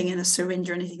 there's nothing in a syringe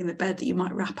or anything in the bed that you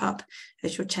might wrap up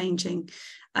as you're changing.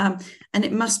 And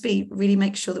it must be really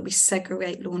make sure that we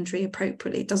segregate laundry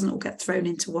appropriately. It doesn't all get thrown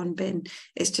into one bin.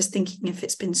 It's just thinking if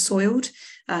it's been soiled,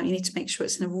 you need to make sure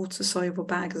it's in a water soluble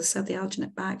bag, as I said, the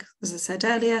alginate bag, as I said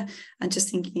earlier, and just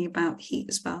thinking about heat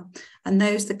as well. And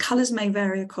the colours may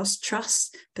vary across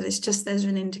trusts, but it's just there's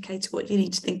an indicator what you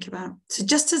need to think about. So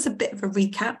just as a bit of a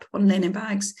recap on linen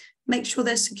bags, make sure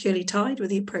they're securely tied with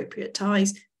the appropriate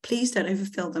ties. Please don't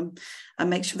overfill them, and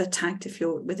make sure they're tagged if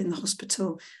you're within the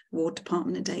hospital, ward,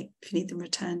 department, and date if you need them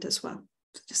returned as well.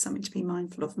 So just something to be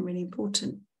mindful of and really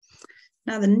important.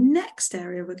 Now, the next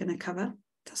area we're going to cover,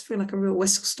 does feel like a real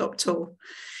whistle-stop tour,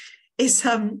 is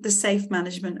the safe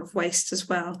management of waste as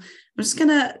well. I'm just going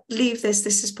to leave this.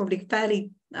 This is probably fairly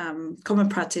common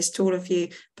practice to all of you,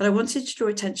 but I wanted to draw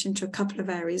attention to a couple of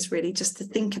areas really just to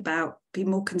think about, be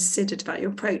more considered about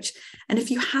your approach. And if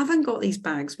you haven't got these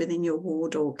bags within your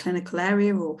ward or clinical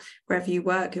area or wherever you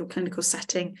work, your clinical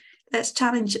setting, let's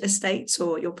challenge estates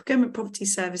or your procurement property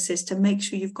services to make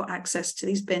sure you've got access to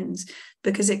these bins,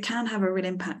 because it can have a real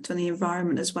impact on the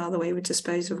environment as well, the way we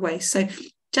dispose of waste. So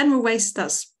general waste,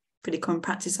 that's pretty common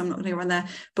practice. I'm not going to go on there.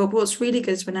 But what's really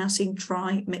good is we're now seeing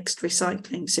dry mixed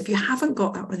recycling. So if you haven't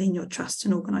got that within your trust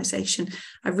and organisation,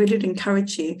 I really would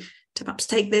encourage you to perhaps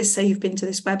take this, say you've been to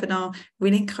this webinar,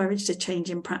 really encourage the change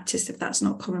in practice if that's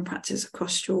not common practice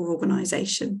across your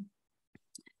organisation.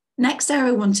 Next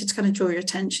area I wanted to kind of draw your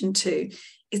attention to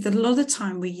is that a lot of the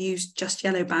time we use just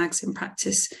yellow bags in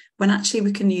practice when actually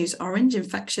we can use orange,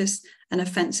 infectious, and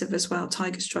offensive as well.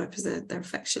 Tiger stripe, as they're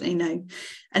affectionately known.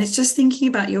 And it's just thinking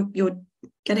about you're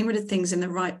getting rid of things in the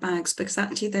right bags, because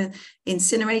actually they're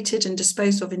incinerated and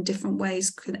disposed of in different ways.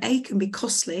 Can be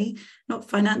costly, not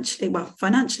financially,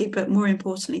 but more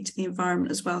importantly to the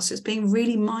environment as well. So it's being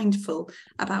really mindful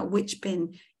about which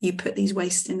bin you put these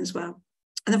waste in as well.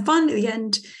 And then finally, at the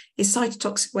end, is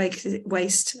cytotoxic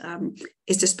waste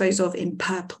is disposed of in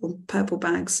purple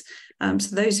bags.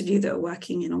 So those of you that are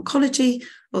working in oncology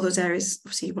or those areas,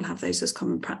 obviously you will have those as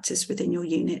common practice within your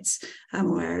units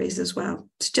or areas as well.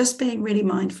 So just being really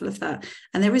mindful of that.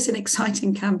 And there is an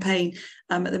exciting campaign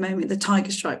at the moment, the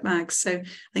tiger stripe bags. So I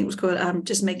think it was called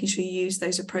just making sure you use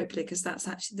those appropriately, because that's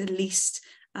actually the least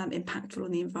impactful on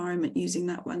the environment using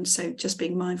that one. So just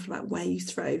being mindful about where you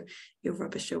throw your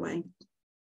rubbish away,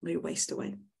 your waste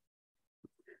away.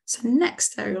 So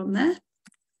next area on there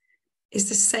is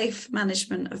the safe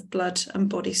management of blood and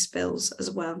body spills as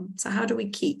well. So how do we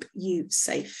keep you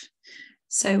safe?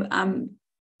 So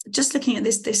just looking at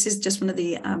this is just one of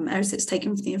the areas that's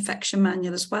taken from the infection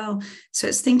manual as well. So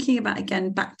it's thinking about,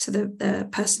 again, back to the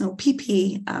personal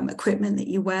PPE equipment that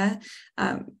you wear,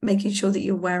 making sure that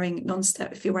you're wearing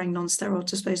if you're wearing non-sterile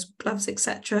disposable gloves,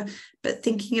 etc. But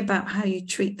thinking about how you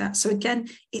treat that. So again,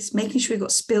 it's making sure you've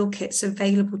got spill kits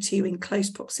available to you in close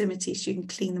proximity so you can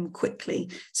clean them quickly.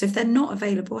 So if they're not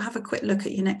available, have a quick look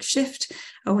at your next shift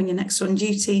or when you're next on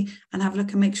duty and have a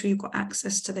look and make sure you've got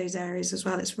access to those areas as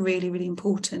well. It's really, really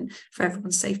important for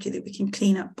everyone's safety that we can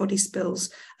clean up body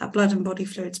spills, blood and body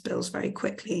fluid spills very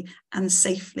quickly and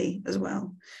safely as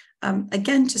well.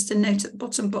 Again, just a note at the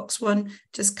bottom, box 1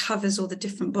 just covers all the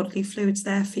different bodily fluids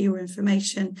there for your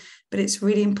information, but it's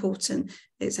really important.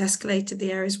 It's escalated,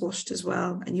 the area is washed as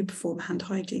well, and you perform hand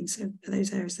hygiene. So for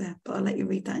those areas there, but I'll let you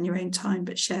read that in your own time,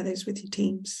 but share those with your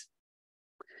teams.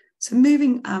 So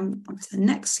moving on to the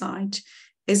next slide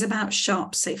is about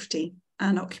sharp safety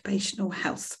and occupational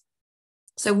health.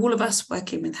 So all of us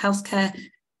working with healthcare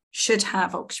should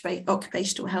have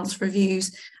occupational health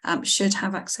reviews, should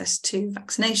have access to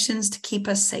vaccinations to keep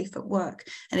us safe at work.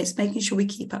 And it's making sure we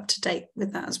keep up to date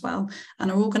with that as well.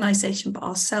 And our organisation, but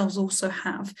ourselves also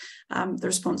have the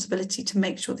responsibility to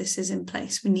make sure this is in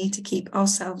place. We need to keep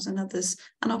ourselves and others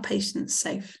and our patients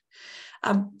safe.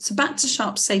 So back to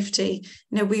sharp safety,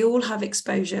 we all have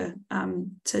exposure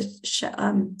to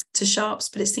sharps,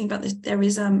 but it's thinking about this. There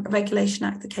is a Regulation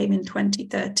Act that came in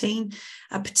 2013,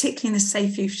 particularly in the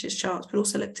safe use of sharps, but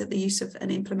also looked at the use of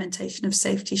and implementation of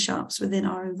safety sharps within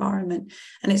our environment.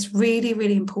 And it's really,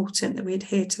 really important that we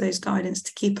adhere to those guidance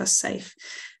to keep us safe.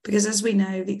 Because as we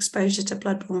know, the exposure to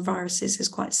bloodborne viruses is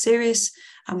quite serious,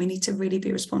 and we need to really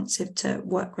be responsive to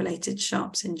work-related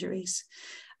sharps injuries.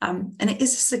 And it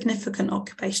is a significant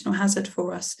occupational hazard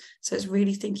for us. So it's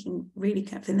really thinking really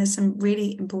carefully. And there's some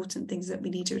really important things that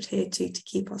we need to adhere to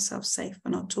keep ourselves safe.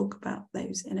 And I'll talk about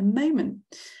those in a moment.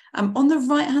 On the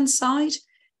right-hand side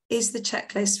is the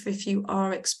checklist for if you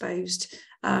are exposed,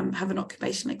 have an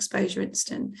occupational exposure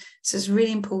incident. So it's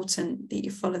really important that you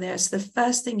follow there. So the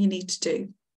first thing you need to do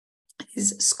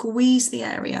is squeeze the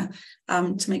area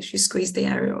to make sure you squeeze the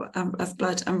area of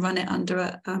blood and run it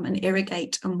under and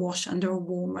irrigate and wash under a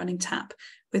warm running tap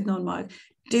with non-mild.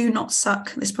 Do not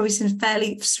suck. This probably seems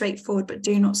fairly straightforward, but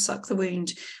do not suck the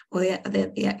wound or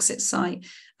the exit site.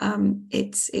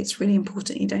 It's really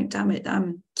important you don't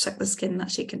suck the skin and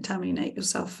actually contaminate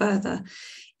yourself further.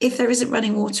 If there isn't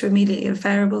running water immediately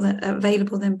available,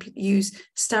 then use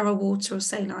sterile water or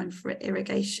saline for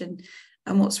irrigation.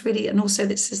 And also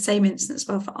it's the same instance as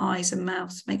well for eyes and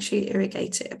mouth. Make sure you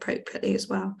irrigate it appropriately as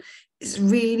well. It's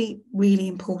really, really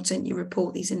important you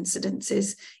report these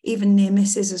incidences. Even near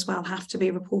misses as well have to be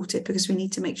reported, because we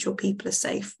need to make sure people are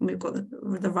safe and we've got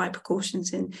the right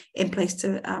precautions in place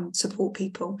to support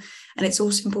people. And it's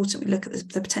also important we look at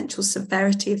the potential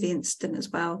severity of the incident as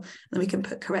well, and then we can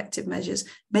put corrective measures,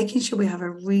 making sure we have a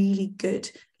really good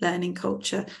learning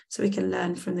culture so we can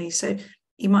learn from these. So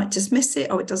you might dismiss it,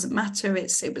 it doesn't matter,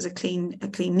 it was a clean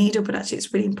needle, but actually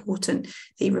it's really important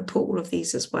that you report all of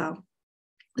these as well.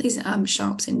 These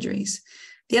sharps injuries.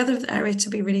 The other area to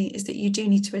be really is that you do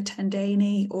need to attend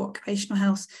A&E or occupational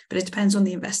health, but it depends on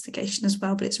the investigation as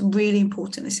well. But it's really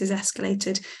important this is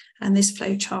escalated and this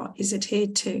flow chart is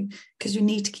adhered to, because you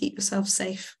need to keep yourself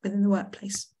safe within the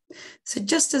workplace. So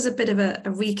just as a bit of a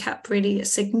recap, really, a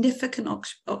significant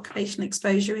occupational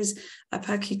exposure is a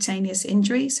percutaneous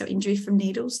injury, so injury from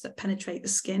needles that penetrate the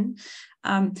skin.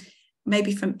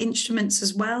 Maybe from instruments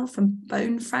as well, from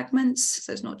bone fragments.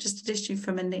 So it's not just a issue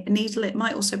from a needle, it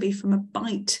might also be from a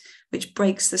bite which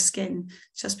breaks the skin.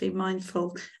 Just be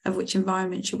mindful of which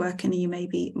environment you work in and you may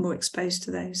be more exposed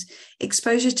to those.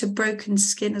 Exposure to broken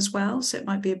skin as well. So it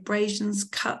might be abrasions,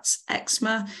 cuts,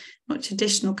 eczema, not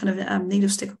traditional kind of needle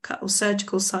stick or cut or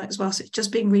surgical site as well. So it's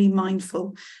just being really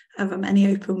mindful of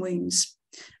any open wounds.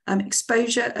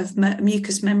 Exposure of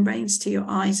mucous membranes to your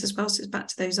eyes as well. So it's back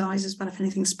to those eyes as well. If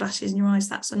anything splashes in your eyes,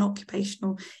 that's an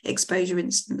occupational exposure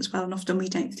incident as well. And often we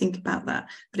don't think about that,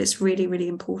 but it's really, really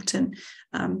important.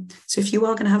 So if you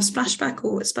are going to have splashback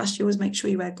or splash, you always make sure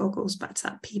you wear goggles, back to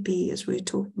that PPE as we were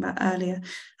talking about earlier,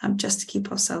 just to keep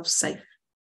ourselves safe.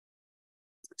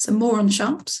 So more on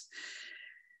sharps.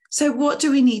 So what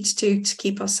do we need to do to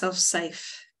keep ourselves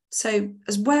safe? So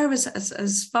as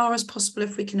far as possible,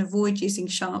 if we can avoid using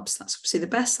sharps, that's obviously the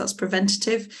best, that's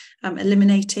preventative,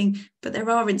 eliminating, but there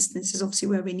are instances obviously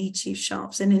where we need to use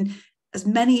sharps, and in as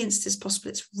many instances as possible,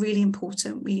 it's really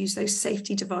important we use those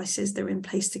safety devices that are in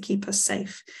place to keep us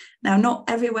safe. Now, not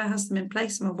everywhere has them in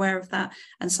place, I'm aware of that,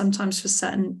 and sometimes for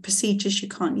certain procedures you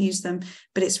can't use them,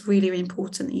 but it's really, really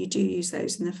important that you do use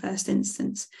those in the first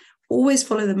instance. Always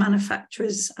follow the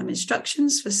manufacturer's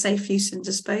instructions for safe use and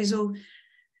disposal.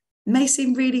 May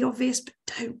seem really obvious, but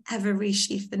don't ever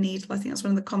resheath the needle. I think that's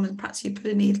one of the common practices. You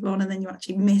put a needle on and then you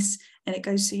actually miss and it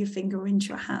goes through your finger or into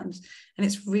your hand. And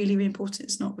it's really, really important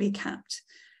it's not recapped.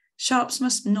 Sharps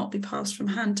must not be passed from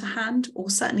hand to hand,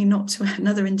 or certainly not to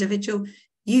another individual.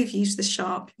 You've used the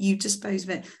sharp, you dispose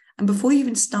of it. And before you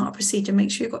even start a procedure,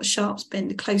 make sure you've got a sharps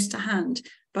bin close to hand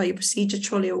by your procedure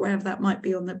trolley or wherever that might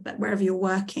be wherever you're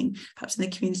working. Perhaps in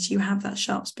the community, you have that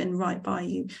sharps bin right by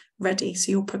you, ready,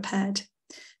 so you're prepared.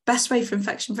 Best way for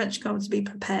infection prevention to be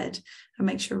prepared and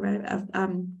make sure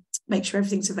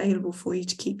everything's available for you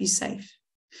to keep you safe.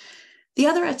 The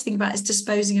other area to think about is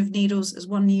disposing of needles as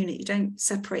one unit. You don't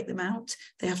separate them out.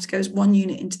 They have to go as one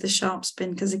unit into the sharps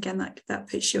bin, because again, that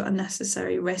puts you at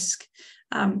unnecessary risk.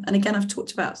 And again, I've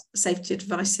talked about safety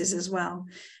devices as well.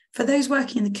 For those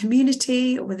working in the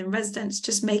community or within residents,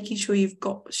 just making sure you've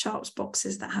got sharps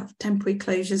boxes that have temporary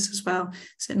closures as well,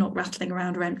 so not rattling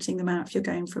around or emptying them out if you're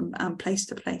going from place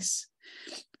to place.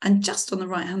 And just on the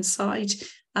right-hand side,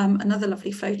 another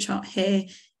lovely flow chart here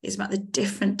is about the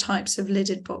different types of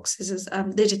lidded boxes, as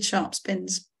lidded sharps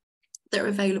bins that are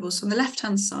available. So on the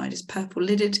left-hand side is purple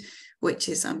lidded, which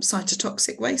is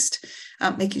cytotoxic waste,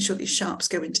 making sure these sharps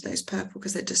go into those purple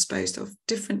because they're disposed of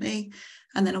differently.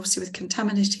 And then obviously if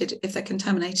they're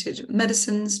contaminated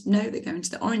medicines, they go into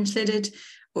the orange lidded,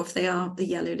 or if they are, the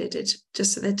yellow lidded,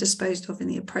 just so they're disposed of in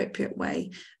the appropriate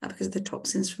way because of the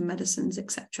toxins from medicines,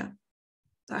 etc.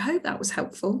 So I hope that was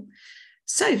helpful.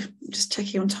 So just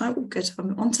checking on time. Oh, good.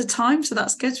 I'm on to time, so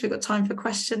that's good. So we've got time for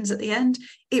questions at the end.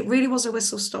 It really was a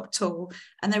whistle-stop tour,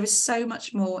 and there is so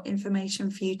much more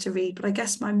information for you to read. But I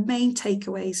guess my main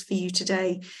takeaways for you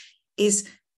today is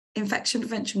infection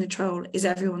prevention control is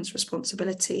everyone's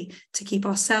responsibility to keep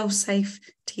ourselves safe,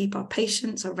 to keep our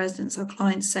patients, our residents, our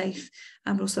clients safe,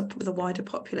 and also the wider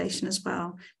population as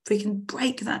well. If we can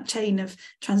break that chain of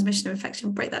transmission of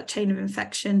infection, break that chain of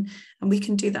infection, and we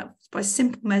can do that by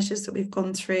simple measures that we've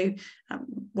gone through,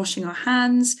 washing our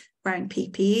hands, wearing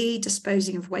PPE,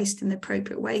 disposing of waste in the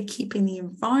appropriate way, keeping the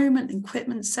environment and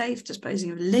equipment safe,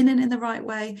 disposing of linen in the right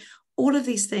way. All of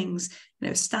these things,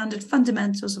 standard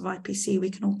fundamentals of IPC, we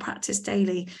can all practice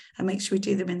daily and make sure we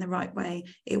do them in the right way.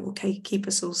 It will keep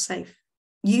us all safe.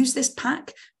 Use this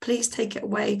pack, please take it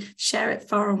away, share it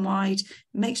far and wide,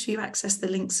 make sure you access the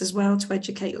links as well to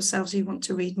educate yourselves if you want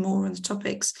to read more on the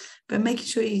topics, but making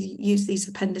sure you use these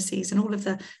appendices and all of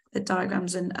the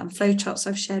diagrams and flowcharts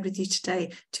I've shared with you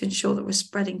today to ensure that we're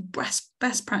spreading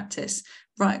best practice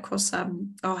right across our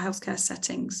healthcare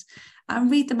settings. And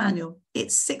read the manual.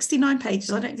 It's 69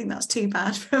 pages. I don't think that's too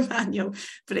bad for a manual,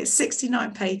 but it's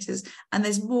 69 pages. And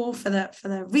there's more for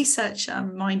the research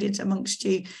minded amongst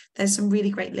you. There's some really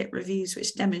great lit reviews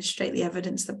which demonstrate the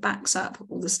evidence that backs up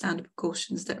all the standard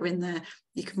precautions that are in there.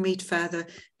 You can read further,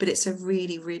 but it's a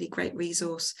really, really great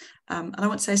resource. And I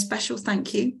want to say a special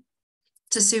thank you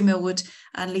to Sue Millwood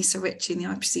and Lisa Ritchie and the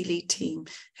IPC lead team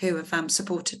who have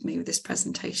supported me with this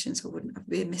presentation. So it wouldn't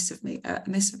be amiss of me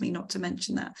not to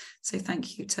mention that. So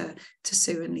thank you to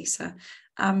Sue and Lisa.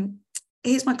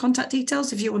 Here's my contact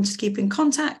details if you wanted to keep in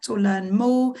contact or learn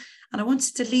more. And I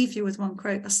wanted to leave you with one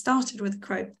quote. I started with a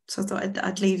quote, so I thought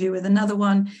I'd leave you with another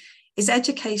one. Is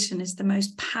education is the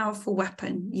most powerful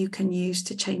weapon you can use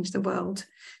to change the world.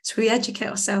 So if we educate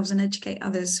ourselves and educate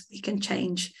others, we can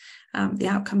change the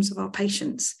outcomes of our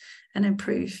patients and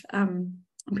improve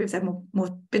their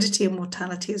morbidity and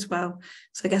mortality as well.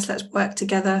 So I guess let's work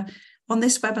together on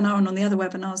this webinar and on the other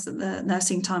webinars that the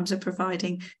Nursing Times are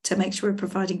providing to make sure we're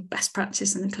providing best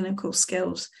practice and the clinical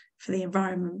skills for the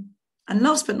environment. And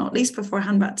last but not least, before I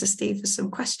hand back to Steve for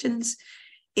some questions,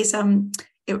 is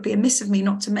it would be amiss of me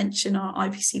not to mention our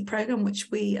IPC programme, which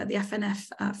we at the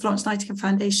FNF, Florence Nightingale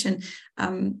Foundation,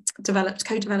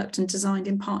 co-developed and designed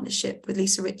in partnership with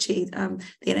Lisa Ritchie, the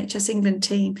NHS England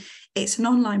team. It's an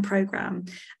online programme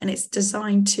and it's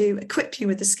designed to equip you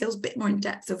with the skills a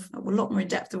lot more in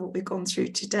depth of what we've gone through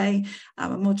today, a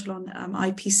module on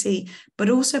IPC, but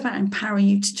also about empowering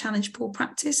you to challenge poor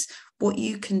practice, what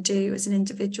you can do as an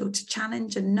individual to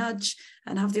challenge and nudge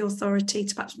and have the authority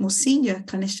to perhaps more senior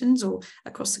clinicians or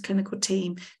across the clinical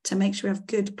team to make sure we have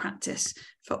good practice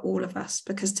for all of us,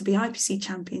 because to be IPC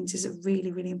champions is a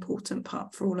really, really important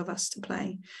part for all of us to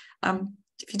play.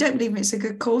 If you don't believe me, it's a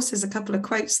good course. There's a couple of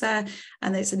quotes there,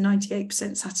 and there's a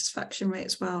 98% satisfaction rate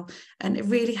as well. And it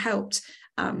really helped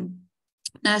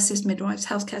nurses, midwives,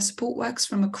 healthcare support workers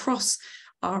from across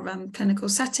our clinical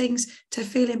settings to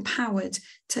feel empowered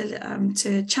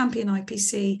to champion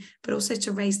IPC, but also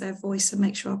to raise their voice and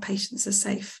make sure our patients are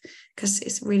safe, because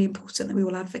it's really important that we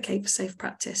all advocate for safe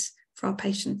practice for our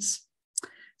patients.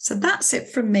 So that's it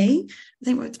from me. I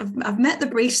think I've met the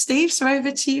brief, Steve, so over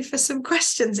to you for some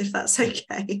questions, if that's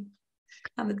okay.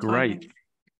 And the timing.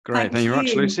 Great. Thank you very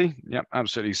much, Lucy. Yep,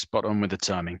 absolutely spot on with the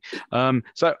timing.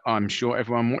 So I'm sure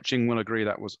everyone watching will agree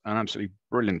that was an absolutely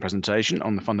brilliant presentation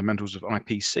on the fundamentals of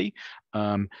IPC.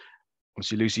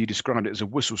 Obviously, Lucy, you described it as a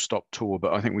whistle-stop tour,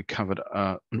 but I think we covered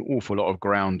an awful lot of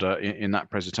ground in that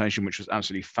presentation, which was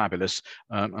absolutely fabulous.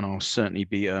 And I'll certainly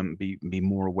be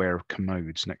more aware of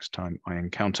commodes next time I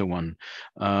encounter one.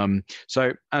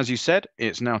 So, as you said,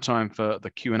 it's now time for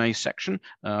the Q&A section.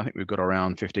 I think we've got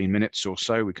around 15 minutes or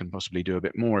so. We can possibly do a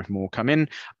bit more if more come in.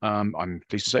 I'm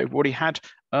pleased to say we've already had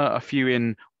a few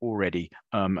in already,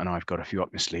 and I've got a few up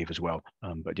my sleeve as well.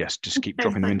 But yes, just keep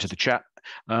dropping them into the chat.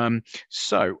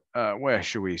 So where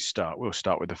shall we start? We'll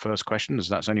start with the first question, as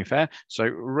that's only fair. So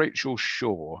Rachel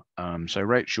Shaw. So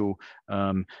Rachel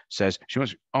says she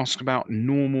wants to ask about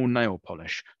normal nail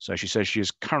polish. So she says she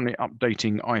is currently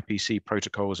updating IPC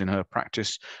protocols in her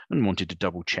practice and wanted to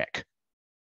double check.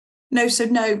 No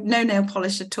nail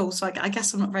polish at all. So I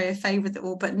guess I'm not very au fait with it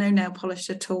all, but no nail polish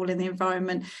at all in the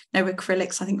environment. No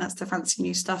acrylics. I think that's the fancy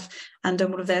new stuff. And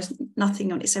all of there's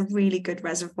nothing on. It's a really good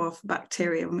reservoir for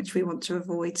bacteria, which we want to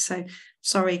avoid. So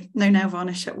sorry, no nail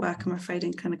varnish at work, I'm afraid,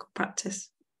 in clinical practice.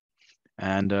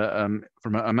 And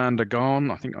from Amanda Garn,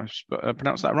 I think I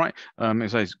pronounced that right. It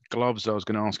says gloves. I was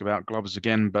going to ask about gloves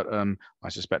again, but I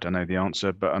suspect I know the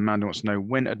answer. But Amanda wants to know,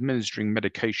 when administering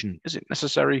medication, is it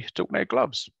necessary to wear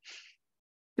gloves?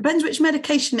 Depends which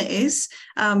medication it is,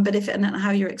 but if and how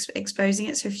you're exposing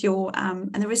it. So if you're,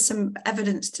 and there is some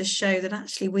evidence to show that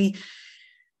actually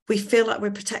we feel like we're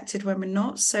protected when we're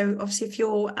not. So obviously, if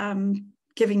you're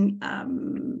giving,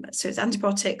 so it's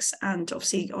antibiotics and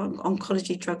obviously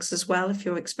oncology drugs as well. If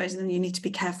you're exposing them, you need to be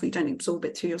careful you don't absorb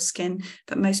it through your skin.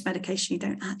 But most medication, you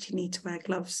don't actually need to wear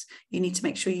gloves. You need to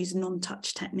make sure you use a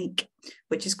non-touch technique,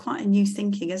 which is quite a new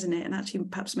thinking, isn't it? And actually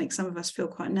perhaps makes some of us feel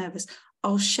quite nervous.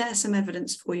 I'll share some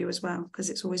evidence for you as well, because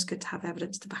it's always good to have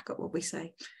evidence to back up what we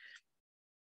say.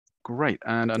 Great.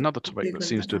 And another topic that Googling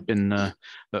seems that to have now.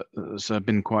 been that's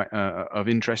been quite of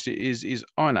interest is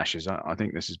eyelashes. I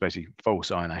think this is basically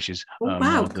false eyelashes Oh, wow.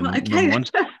 rather than normal Okay.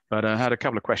 ones. But I had a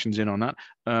couple of questions in on that.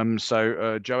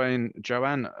 So Joanne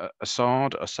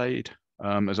Assaid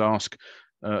has asked,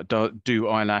 do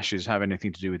eyelashes have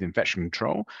anything to do with infection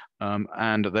control?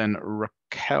 And then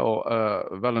Raquel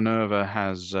Villanova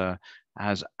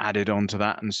has added on to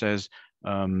that and says,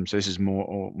 so this is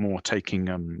more taking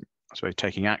I suppose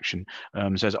taking action,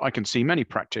 says, I can see many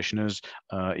practitioners,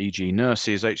 e.g.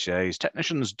 nurses, HCAs,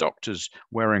 technicians, doctors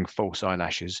wearing false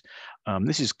eyelashes.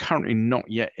 This is currently not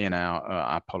yet in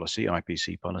our policy,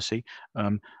 IPC policy.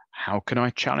 How can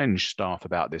I challenge staff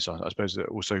about this? I suppose that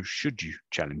also, should you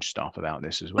challenge staff about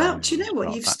this as well? Well, do you know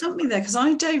what? You've stumped me there, because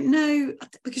I don't know,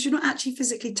 because you're not actually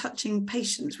physically touching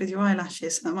patients with your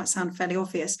eyelashes. That might sound fairly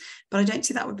obvious, but I don't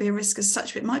see that would be a risk as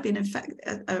such. It might be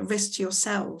a risk to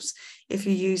yourselves if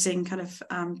you're using kind of,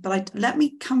 let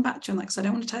me come back to you on that, because I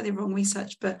don't want to tell you the wrong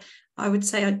research, but I would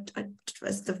say,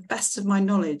 as the best of my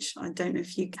knowledge, I don't know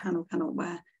if you can or cannot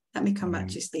wear. Let me come back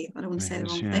to you, Steve. I don't want to say the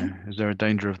wrong thing. Is there a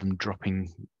danger of them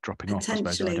dropping off? I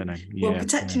suppose, I don't know. Well,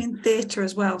 potentially in theatre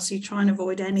as well. So you try and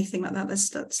avoid anything like that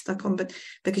that's stuck on, but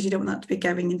because you don't want that to be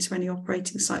going into any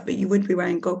operating site. But you would be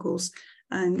wearing goggles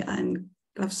and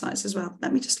glove sites as well.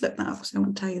 Let me just look that up, because I don't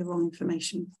want to tell you the wrong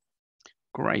information.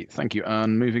 Great, thank you.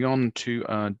 And moving on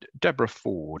to Deborah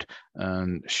Ford,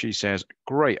 and she says,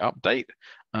 great update.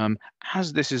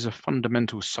 As this is a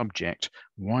fundamental subject,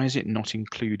 why is it not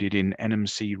included in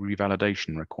NMC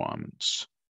revalidation requirements?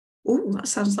 Oh, that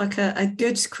sounds like a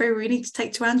good query we need to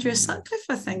take to Andrea Sutcliffe,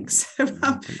 I think. So,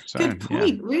 good point,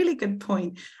 yeah. Really good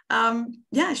point.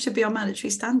 Yeah, it should be our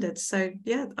mandatory standards. So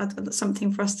yeah, that's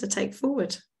something for us to take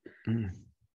forward. Good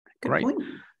Great. point.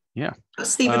 Yeah.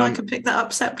 Steve and I can pick that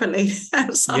up separately.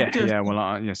 Yeah.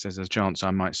 Well, yes, there's a chance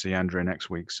I might see Andrea next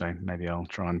week, so maybe I'll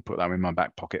try and put that in my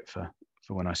back pocket for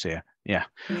when I see her. Yeah.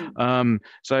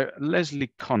 So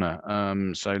Leslie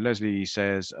Connor. So Leslie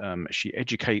says she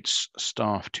educates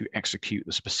staff to execute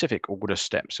the specific order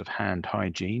steps of hand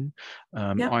hygiene.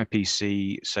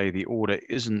 IPC say the order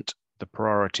isn't the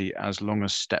priority as long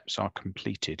as steps are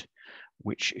completed,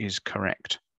 which is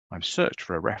correct. I've searched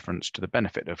for a reference to the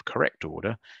benefit of correct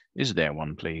order. Is there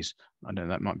one, please? I know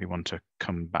that might be one to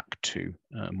come back to,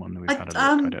 one that we've had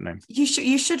a look. I don't know.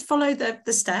 You should follow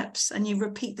the steps, and you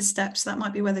repeat the steps. That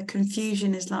might be where the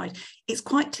confusion is lied. It's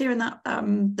quite clear in that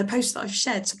the post that I've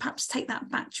shared. So perhaps take that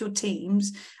back to your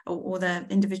teams or the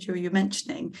individual you're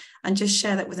mentioning, and just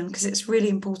share that with them, because it's really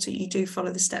important you do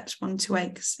follow the steps 1 to 8.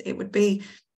 Because it would be,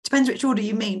 depends which order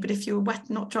you mean, but if you were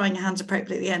not drying your hands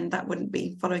appropriately at the end, that wouldn't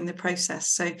be following the process.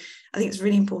 So I think it's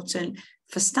really important.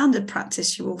 For standard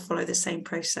practice, you all follow the same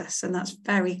process, and that's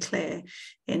very clear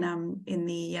in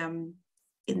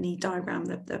the diagram,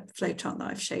 the flow chart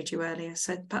that I've showed you earlier.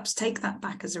 So perhaps take that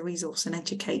back as a resource and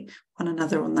educate one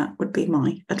another on that would be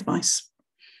my advice.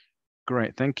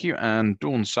 Great, thank you. And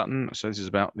Dawn Sutton, so this is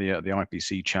about the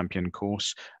IPC champion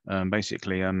course.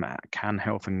 Basically, can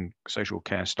health and social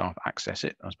care staff access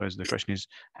it? I suppose the question is,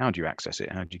 how do you access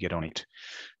it? How do you get on it?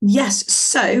 Yes,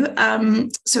 so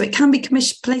it can be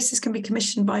commissioned. Places can be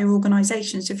commissioned by your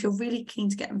organisation. So if you're really keen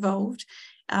to get involved,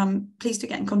 please do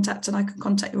get in contact, and I can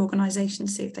contact your organisation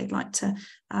to see if they'd like to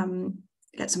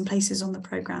get some places on the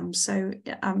programme. So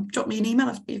drop me an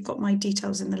email. You've got my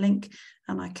details in the link,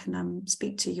 and I can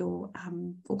speak to your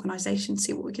organisation,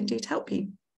 see what we can do to help you.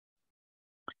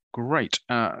 Great.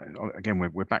 Again,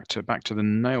 we're back to the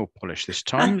nail polish this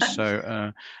time.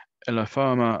 So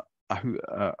Ilafama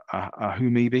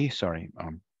Ahumibi, sorry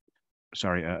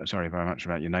very much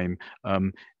about your name.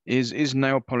 Is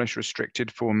nail polish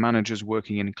restricted for managers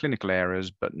working in clinical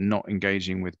areas but not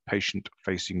engaging with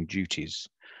patient-facing duties?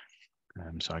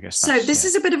 So I guess this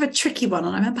is a bit of a tricky one,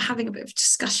 and I remember having a bit of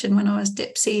discussion when I was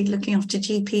DIPSI looking after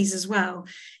GPs as well.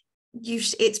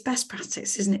 It's best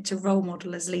practice, isn't it, to role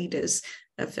model as leaders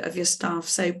of your staff.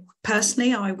 So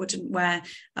personally, I wouldn't wear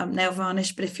nail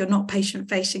varnish, but if you're not patient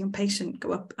facing and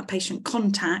patient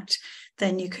contact,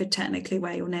 then you could technically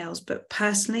wear your nails. But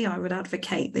personally, I would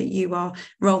advocate that you are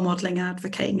role modeling and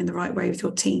advocating in the right way with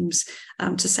your teams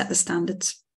to set the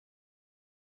standards.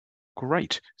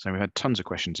 Great. So we've had tons of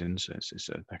questions in, so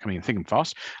they're coming in thick and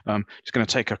fast. Just going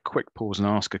to take a quick pause and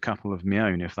ask a couple of my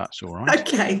own, if that's all right.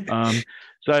 Okay.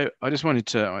 So I just wanted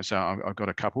to, so I've got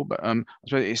a couple, but I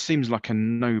suppose it seems like a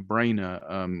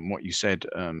no-brainer what you said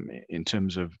in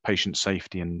terms of patient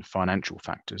safety and financial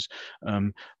factors.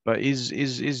 But is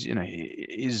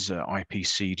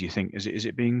IPC, do you think, is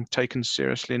it being taken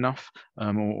seriously enough,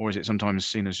 or is it sometimes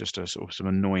seen as just a sort of some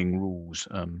annoying rules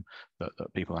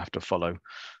that people have to follow?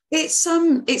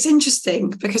 It's interesting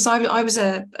because I was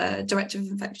a director of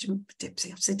infection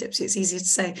DIPSI. I say DIPSI, it's easier to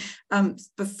say,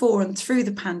 before and through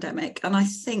the pandemic, and I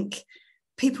think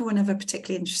people were never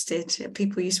particularly interested.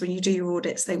 People used, when you do your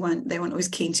audits, they weren't always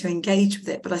keen to engage with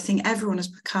it. But I think everyone it's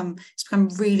become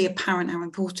really apparent how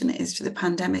important it is for the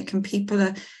pandemic, and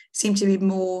people seem to be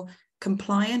more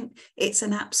compliant. It's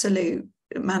an absolute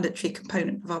mandatory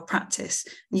component of our practice,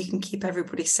 and you can keep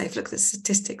everybody safe. Look at the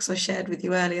statistics I shared with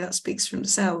you earlier, that speaks for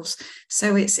themselves.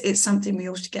 So it's something we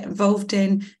all should get involved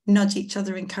in, nudge each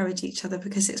other, encourage each other,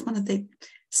 because it's one of the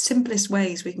simplest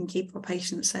ways we can keep our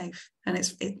patients safe, and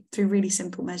it's through really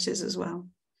simple measures as well.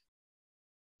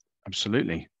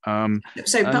 Absolutely. But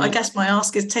I guess my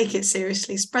ask is take it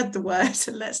seriously, spread the word,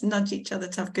 and let's nudge each other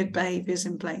to have good behaviours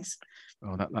in place.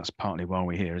 Well, that's partly why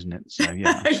we're here, isn't it? So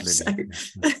yeah, absolutely.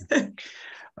 Yeah.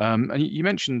 And you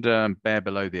mentioned bare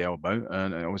below the elbow,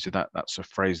 and obviously that's a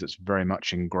phrase that's very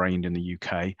much ingrained in the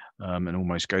UK, and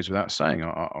almost goes without saying,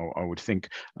 I would think.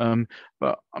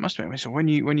 But I must admit, so when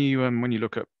you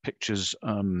look at pictures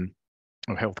of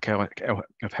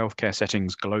healthcare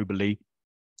settings globally,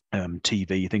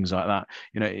 TV, things like that,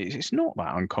 it's not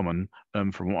that uncommon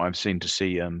from what I've seen to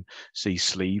see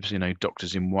sleeves,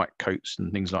 doctors in white coats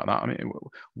and things like that. I mean,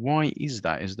 why is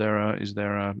that? Is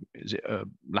it a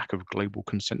lack of global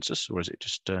consensus, or is it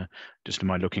just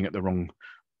am I looking at the wrong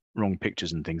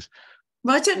pictures and things?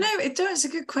 Well, I don't know. It's a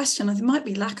good question. There might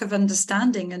be lack of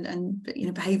understanding and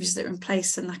behaviours that are in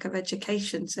place, and lack of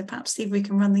education. So perhaps, Steve, we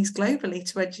can run these globally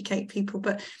to educate people.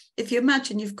 But if you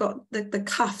imagine you've got the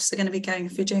cuffs are going to be going,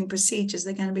 if you're doing procedures,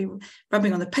 they're going to be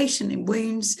rubbing on the patient in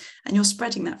wounds, and you're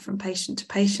spreading that from patient to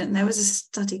patient. There was a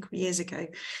study years ago,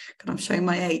 God, I'm showing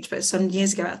my age, but some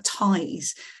years ago, about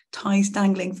ties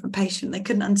dangling from patient. They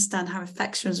couldn't understand how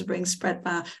infections were being spread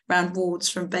around wards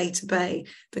from bay to bay,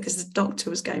 because the doctor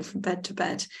was going from bed to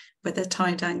bed with their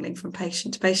tie dangling from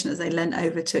patient to patient as they leant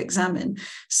over to examine.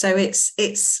 So it's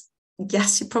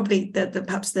yes, probably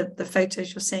perhaps the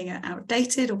photos you're seeing are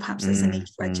outdated, or perhaps there's a need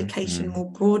for education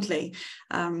more broadly.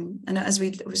 And as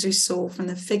we saw from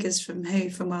the figures from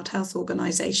World Health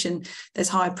Organization, there's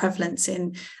higher prevalence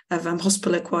of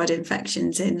hospital-acquired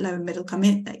infections in low and middle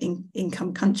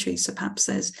income countries. So perhaps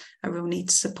there's a real need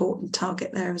to support and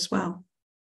target there as well.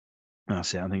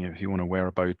 That's it. I think if you want to wear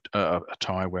a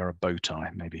tie, wear a bow tie,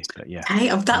 maybe. But yeah.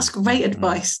 Hey, that's great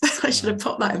advice. I should have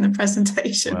put that in the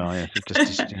presentation. Well, yeah,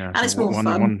 just and it's more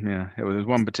fun. There was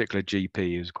one particular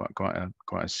GP who was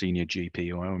quite a senior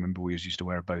GP. I remember we used to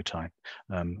wear a bow tie,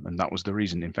 and that was the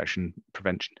reason, infection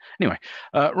prevention. Anyway,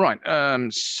 right.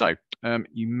 So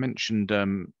you mentioned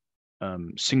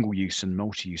single-use and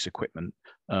multi-use equipment,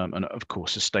 and of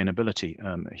course sustainability,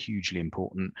 hugely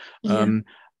important.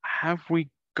 Have we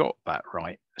got that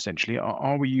right? Essentially,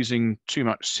 are we using too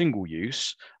much single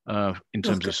use in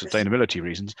terms of sustainability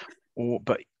reasons, or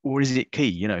is it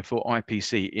key, for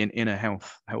IPC in a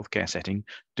healthcare setting?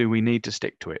 Do we need to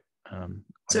stick to it?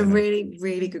 It's a really,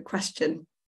 really good question.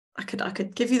 I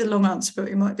could give you the long answer, but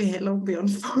we might be here long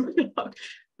beyond 4 o'clock.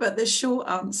 But the short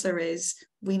answer is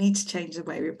we need to change the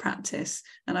way we practice.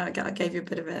 And I gave you a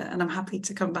bit of and I'm happy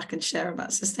to come back and share about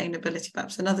sustainability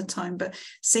perhaps another time. But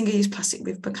single-use plastic,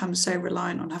 we've become so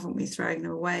reliant on, haven't we, throwing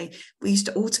them away. We used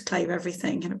to autoclave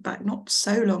everything back not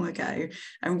so long ago,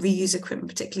 and reuse equipment,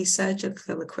 particularly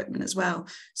surgical equipment as well.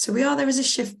 So there is a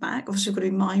shift back. Obviously, we've got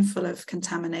to be mindful of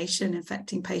contamination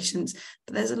infecting patients,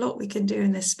 but there's a lot we can do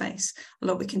in this space, a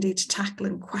lot we can do to tackle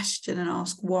and question and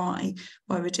ask why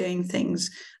we're doing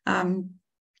things.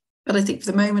 But I think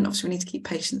for the moment, obviously, we need to keep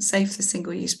patients safe for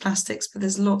single-use plastics, but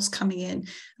there's lots coming in, and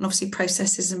obviously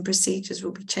processes and procedures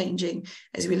will be changing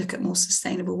as we look at more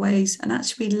sustainable ways, and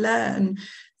actually learn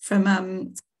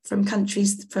from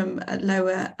countries from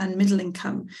lower and middle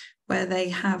income, where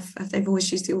they've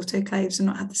always used the autoclaves and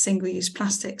not had the single-use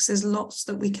plastics. There's lots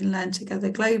that we can learn together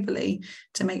globally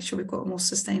to make sure we've got more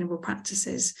sustainable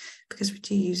practices, because we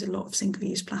do use a lot of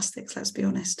single-use plastics, let's be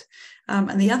honest.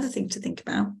 And the other thing to think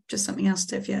about, just something else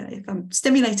to, if I'm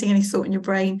stimulating any thought in your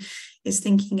brain, is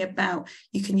thinking about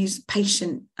you can use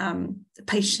patient,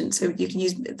 so you can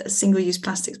use single-use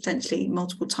plastics potentially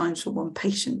multiple times for one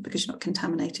patient, because you're not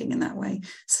contaminating in that way.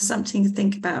 So something to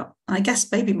think about. And I guess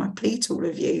maybe my plea to all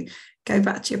of you, go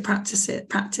back to your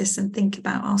practice and think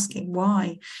about asking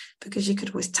why, because you could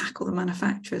always tackle the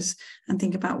manufacturers and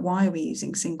think about why are we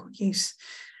using single use.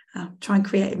 Try and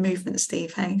create a movement,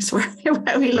 Steve. Hey, so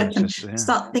where we look and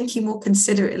start thinking more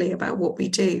considerately about what we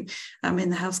do in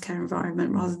the healthcare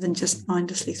environment, rather than just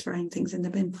mindlessly throwing things in the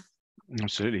bin.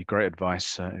 Absolutely, great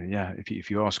advice. Yeah, if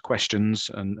you ask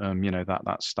questions, and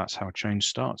that's how change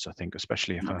starts. I think,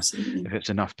 especially if it's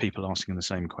enough people asking the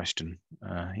same question.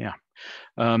 Yeah.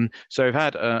 So we've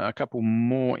had a couple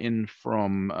more in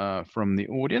from the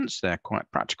audience. They're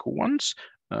quite practical ones.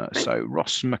 So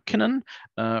Ross McKinnon,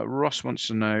 Ross wants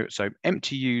to know, so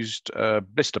empty used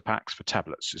blister packs for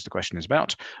tablets is the question is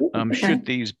about. Should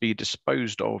these be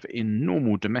disposed of in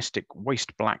normal domestic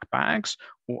waste black bags,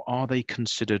 or are they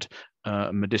considered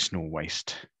medicinal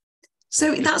waste?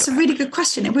 So that's a really good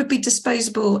question. It would be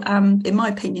disposable, in my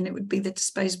opinion, it would be the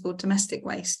disposable domestic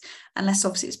waste, unless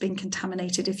obviously it's been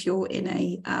contaminated. If you're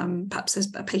in perhaps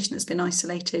there's a patient that's been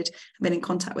isolated and been in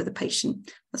contact with a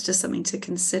patient, that's just something to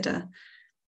consider.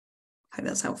 I hope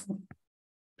that's helpful.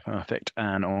 Perfect.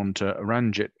 And on to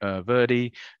Ranjit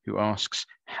Verdi, who asks,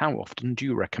 how often do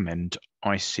you recommend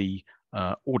IC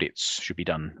audits should be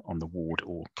done on the ward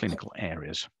or clinical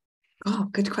areas? Oh,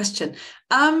 good question.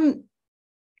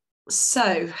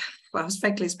 So, well, as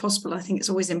regularly as possible, I think it's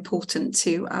always important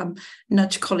to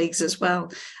nudge colleagues as well.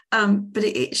 But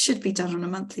it should be done on a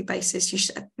monthly basis. You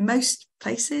should, most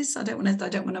places, I don't want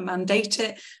to mandate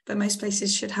it, but most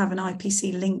places should have an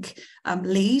IPC link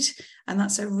lead, and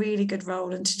that's a really good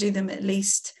role. And to do them at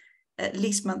least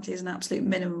monthly as an absolute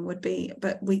minimum would be,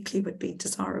 but weekly would be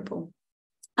desirable.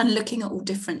 And looking at all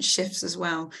different shifts as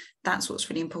well, that's what's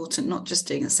really important, not just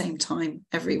doing the same time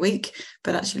every week,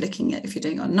 but actually looking at if you're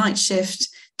doing on night shift,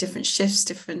 different shifts,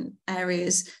 different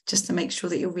areas, just to make sure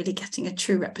that you're really getting a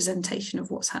true representation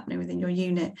of what's happening within your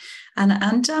unit.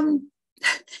 And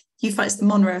you find it's the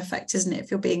Monroe effect, isn't it? If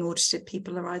you're being audited,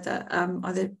 people are either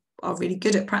are really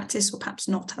good at practice or perhaps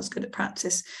not as good at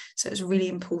practice. So it's really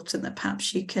important that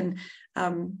perhaps you can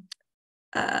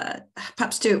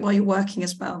perhaps do it while you're working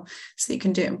as well, so you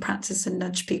can do it in practice and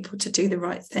nudge people to do the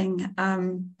right thing.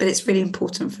 But it's really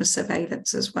important for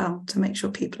surveillance as well, to make sure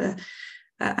people are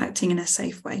acting in a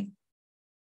safe way.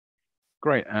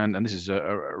 Great, and this is a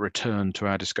return to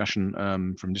our discussion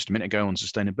from just a minute ago on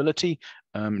sustainability.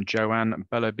 Joanne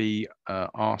Bellaby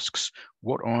asks,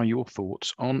 what are your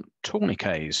thoughts on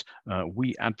tourniquets?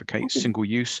 We advocate single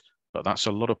use, but that's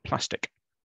a lot of plastic.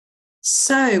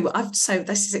 So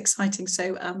this is exciting.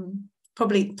 So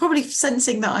probably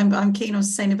sensing that I'm keen on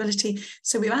sustainability.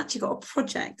 So we've actually got a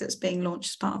project that's being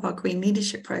launched as part of our Green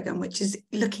Leadership Programme, which is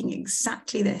looking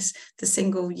exactly this, the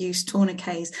single-use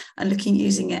tourniquets, and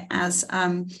using it as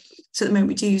so at the moment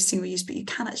we do use single use, but you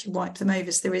can actually wipe them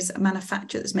over. So there is a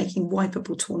manufacturer that's making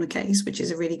wipeable tourniquets, which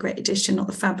is a really great addition, not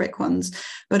the fabric ones,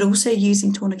 but also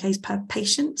using tourniquets per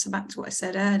patient. So back to what I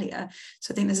said earlier.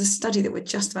 So I think there's a study that we're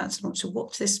just about to launch, so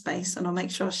watch this space, and I'll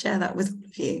make sure I'll share that with all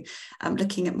of you,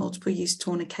 looking at multiple use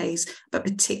tourniquets, but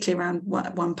particularly around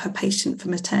one per patient for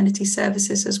maternity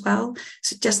services as well.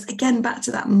 So just again, back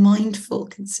to that mindful,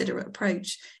 considerate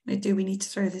approach. Do we need to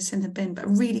throw this in the bin? But a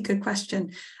really good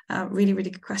question, really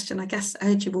good question. I guess I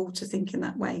urge you all to think in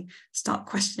that way, start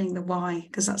questioning the why,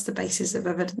 because that's the basis of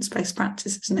evidence-based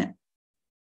practice, isn't it?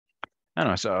 And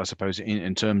I suppose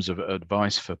in terms of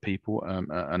advice for people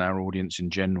and our audience in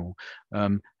general,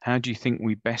 how do you think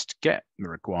we best get the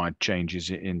required changes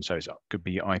in? So it could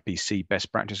be IPC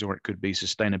best practice, or it could be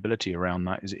sustainability around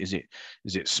that. Is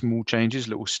it small changes,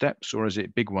 little steps, or is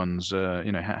it big ones?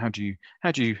 How do you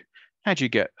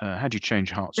change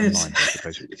hearts and minds,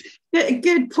 I suppose? Yeah,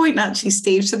 good point, actually,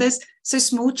 Steve. So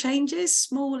small changes,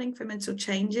 small incremental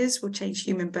changes will change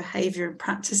human behaviour and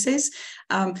practices.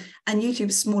 And usually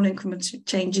with small incremental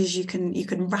changes, you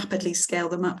can rapidly scale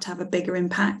them up to have a bigger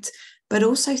impact. But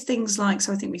also things like,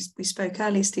 so I think we spoke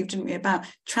earlier, Steve, didn't we, about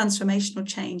transformational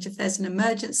change. If there's an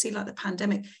emergency like the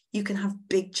pandemic, you can have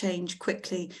big change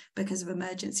quickly because of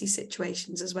emergency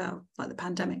situations as well, like the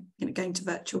pandemic, going to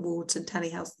virtual wards and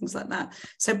telehealth, things like that.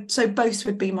 So both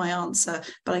would be my answer.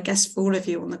 But I guess for all of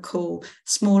you on the call,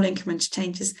 small incremental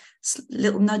changes,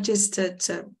 little nudges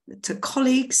to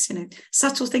colleagues,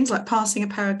 subtle things like passing a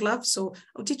pair of gloves, or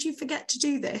did you forget to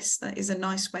do this? That is a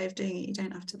nice way of doing it. You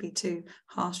don't have to be too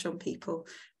harsh on people,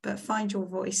 but find your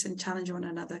voice and challenge one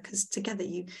another, because together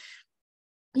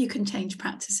you can change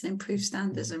practice and improve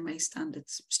standards and raise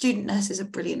standards. Student nurses are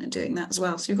brilliant at doing that as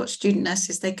well. So you've got student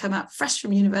nurses, they come out fresh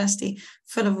from university,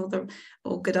 full of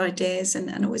all good ideas,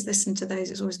 and always listen to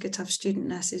those. It's always good to have student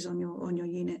nurses on your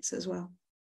units as well.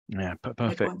 Yeah,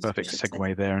 perfect midwives, I should say.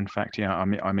 segue there. In fact, yeah,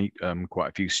 I meet quite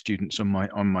a few students on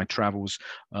my travels,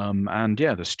 and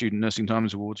yeah, the Student Nursing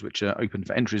Times Awards, which are open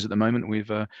for entries at the moment.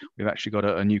 We've actually got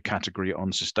a new category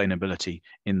on sustainability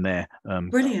in there,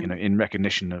 Brilliant. in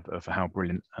recognition of how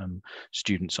brilliant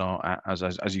students are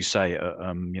as you say,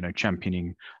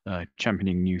 championing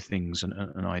new things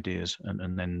and ideas,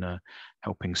 and then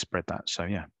helping spread that. So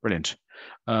yeah, brilliant.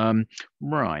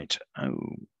 Right. Oh,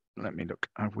 let me look.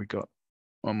 Have we got?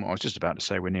 I was just about to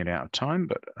say we're nearly out of time,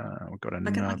 but we've got I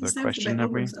can another stay for a question, bit have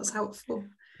longer we? if that's helpful.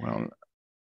 Well,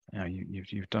 yeah,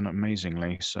 you've done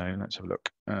amazingly. So let's have a look.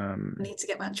 I need to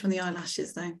get back to you on the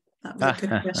eyelashes, though. That was a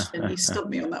good question. You stumped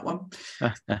me on that one.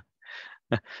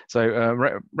 So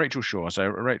Rachel Shaw. So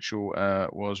Rachel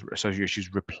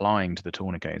she's replying to the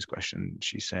tourniquets question.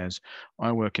 She says,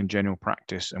 "I work in general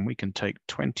practice, and we can take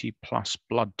 20+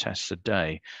 blood tests a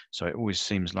day. So it always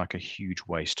seems like a huge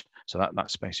waste." So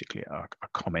that's basically a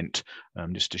comment,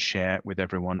 just to share with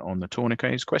everyone on the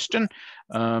tourniquets question.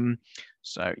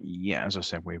 So yeah, as I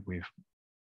said, we're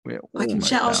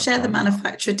almost I'll share the time.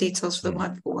 manufacturer details for the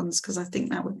wipeable ones, because I think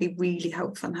that would be really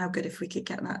helpful, and how good if we could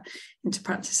get that into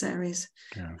practice areas.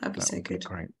 Yeah, That'd be so good.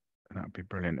 Great. That would be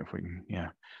brilliant if we can, yeah,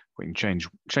 we can change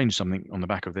something on the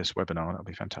back of this webinar. That'll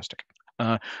be fantastic.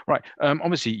 Right.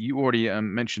 Obviously, you already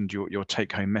mentioned your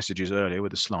take-home messages earlier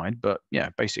with the slide, but yeah,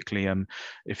 basically,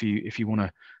 if you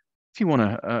want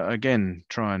to again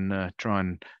try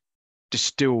and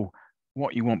distill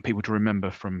what you want people to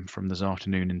remember from this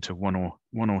afternoon into one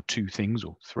or two things,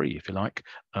 or three if you like,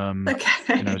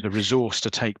 Okay. as a resource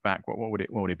to take back, what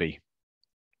would it be?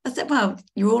 I said, well,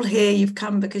 you're all here, you've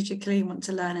come because you clearly want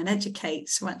to learn and educate.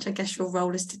 So much, I guess your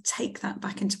role is to take that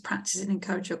back into practice and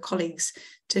encourage your colleagues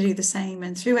to do the same.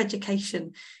 And through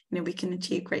education, we can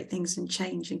achieve great things and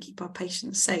change and keep our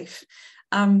patients safe.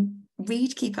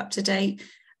 Read, keep up to date.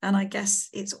 And I guess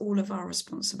it's all of our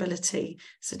responsibility.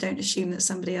 So don't assume that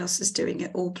somebody else is doing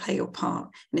it. All play your part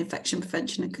in infection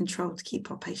prevention and control to keep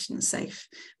our patients safe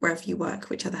wherever you work,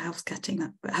 whichever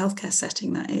healthcare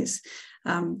setting that is,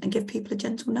 and give people a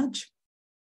gentle nudge.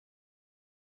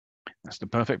 That's the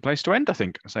perfect place to end, I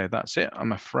think. So that's it.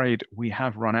 I'm afraid we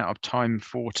have run out of time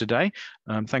for today.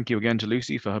 Thank you again to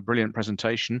Lucy for her brilliant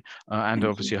presentation, and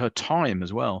obviously her time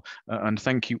as well. And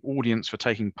thank you, audience, for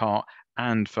taking part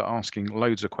and for asking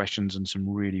loads of questions, and some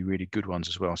really, really good ones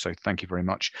as well. So thank you very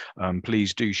much.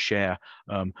 Please do share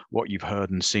what you've heard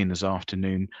and seen this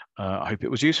afternoon. I hope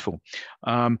it was useful.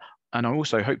 And I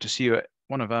also hope to see you at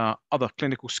one of our other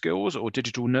clinical skills or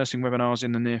digital nursing webinars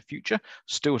in the near future.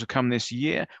 Still to come this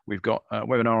year, we've got a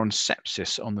webinar on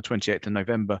sepsis on the 28th of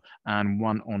November, and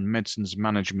one on medicines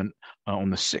management on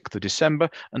the 6th of December.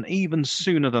 And even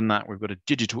sooner than that, we've got a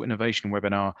digital innovation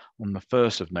webinar on the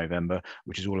 1st of November,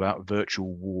 which is all about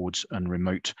virtual wards and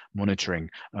remote monitoring.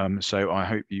 So I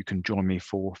hope you can join me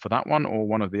for that one, or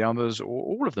one of the others, or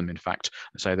all of them, in fact.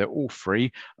 So they're all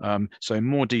free. So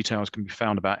more details can be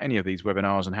found about any of these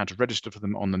webinars and how to register for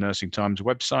them on the Nursing Times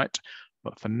website.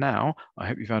 But for now, I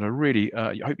hope you've had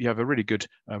I hope you have a really good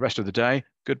rest of the day.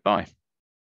 Goodbye.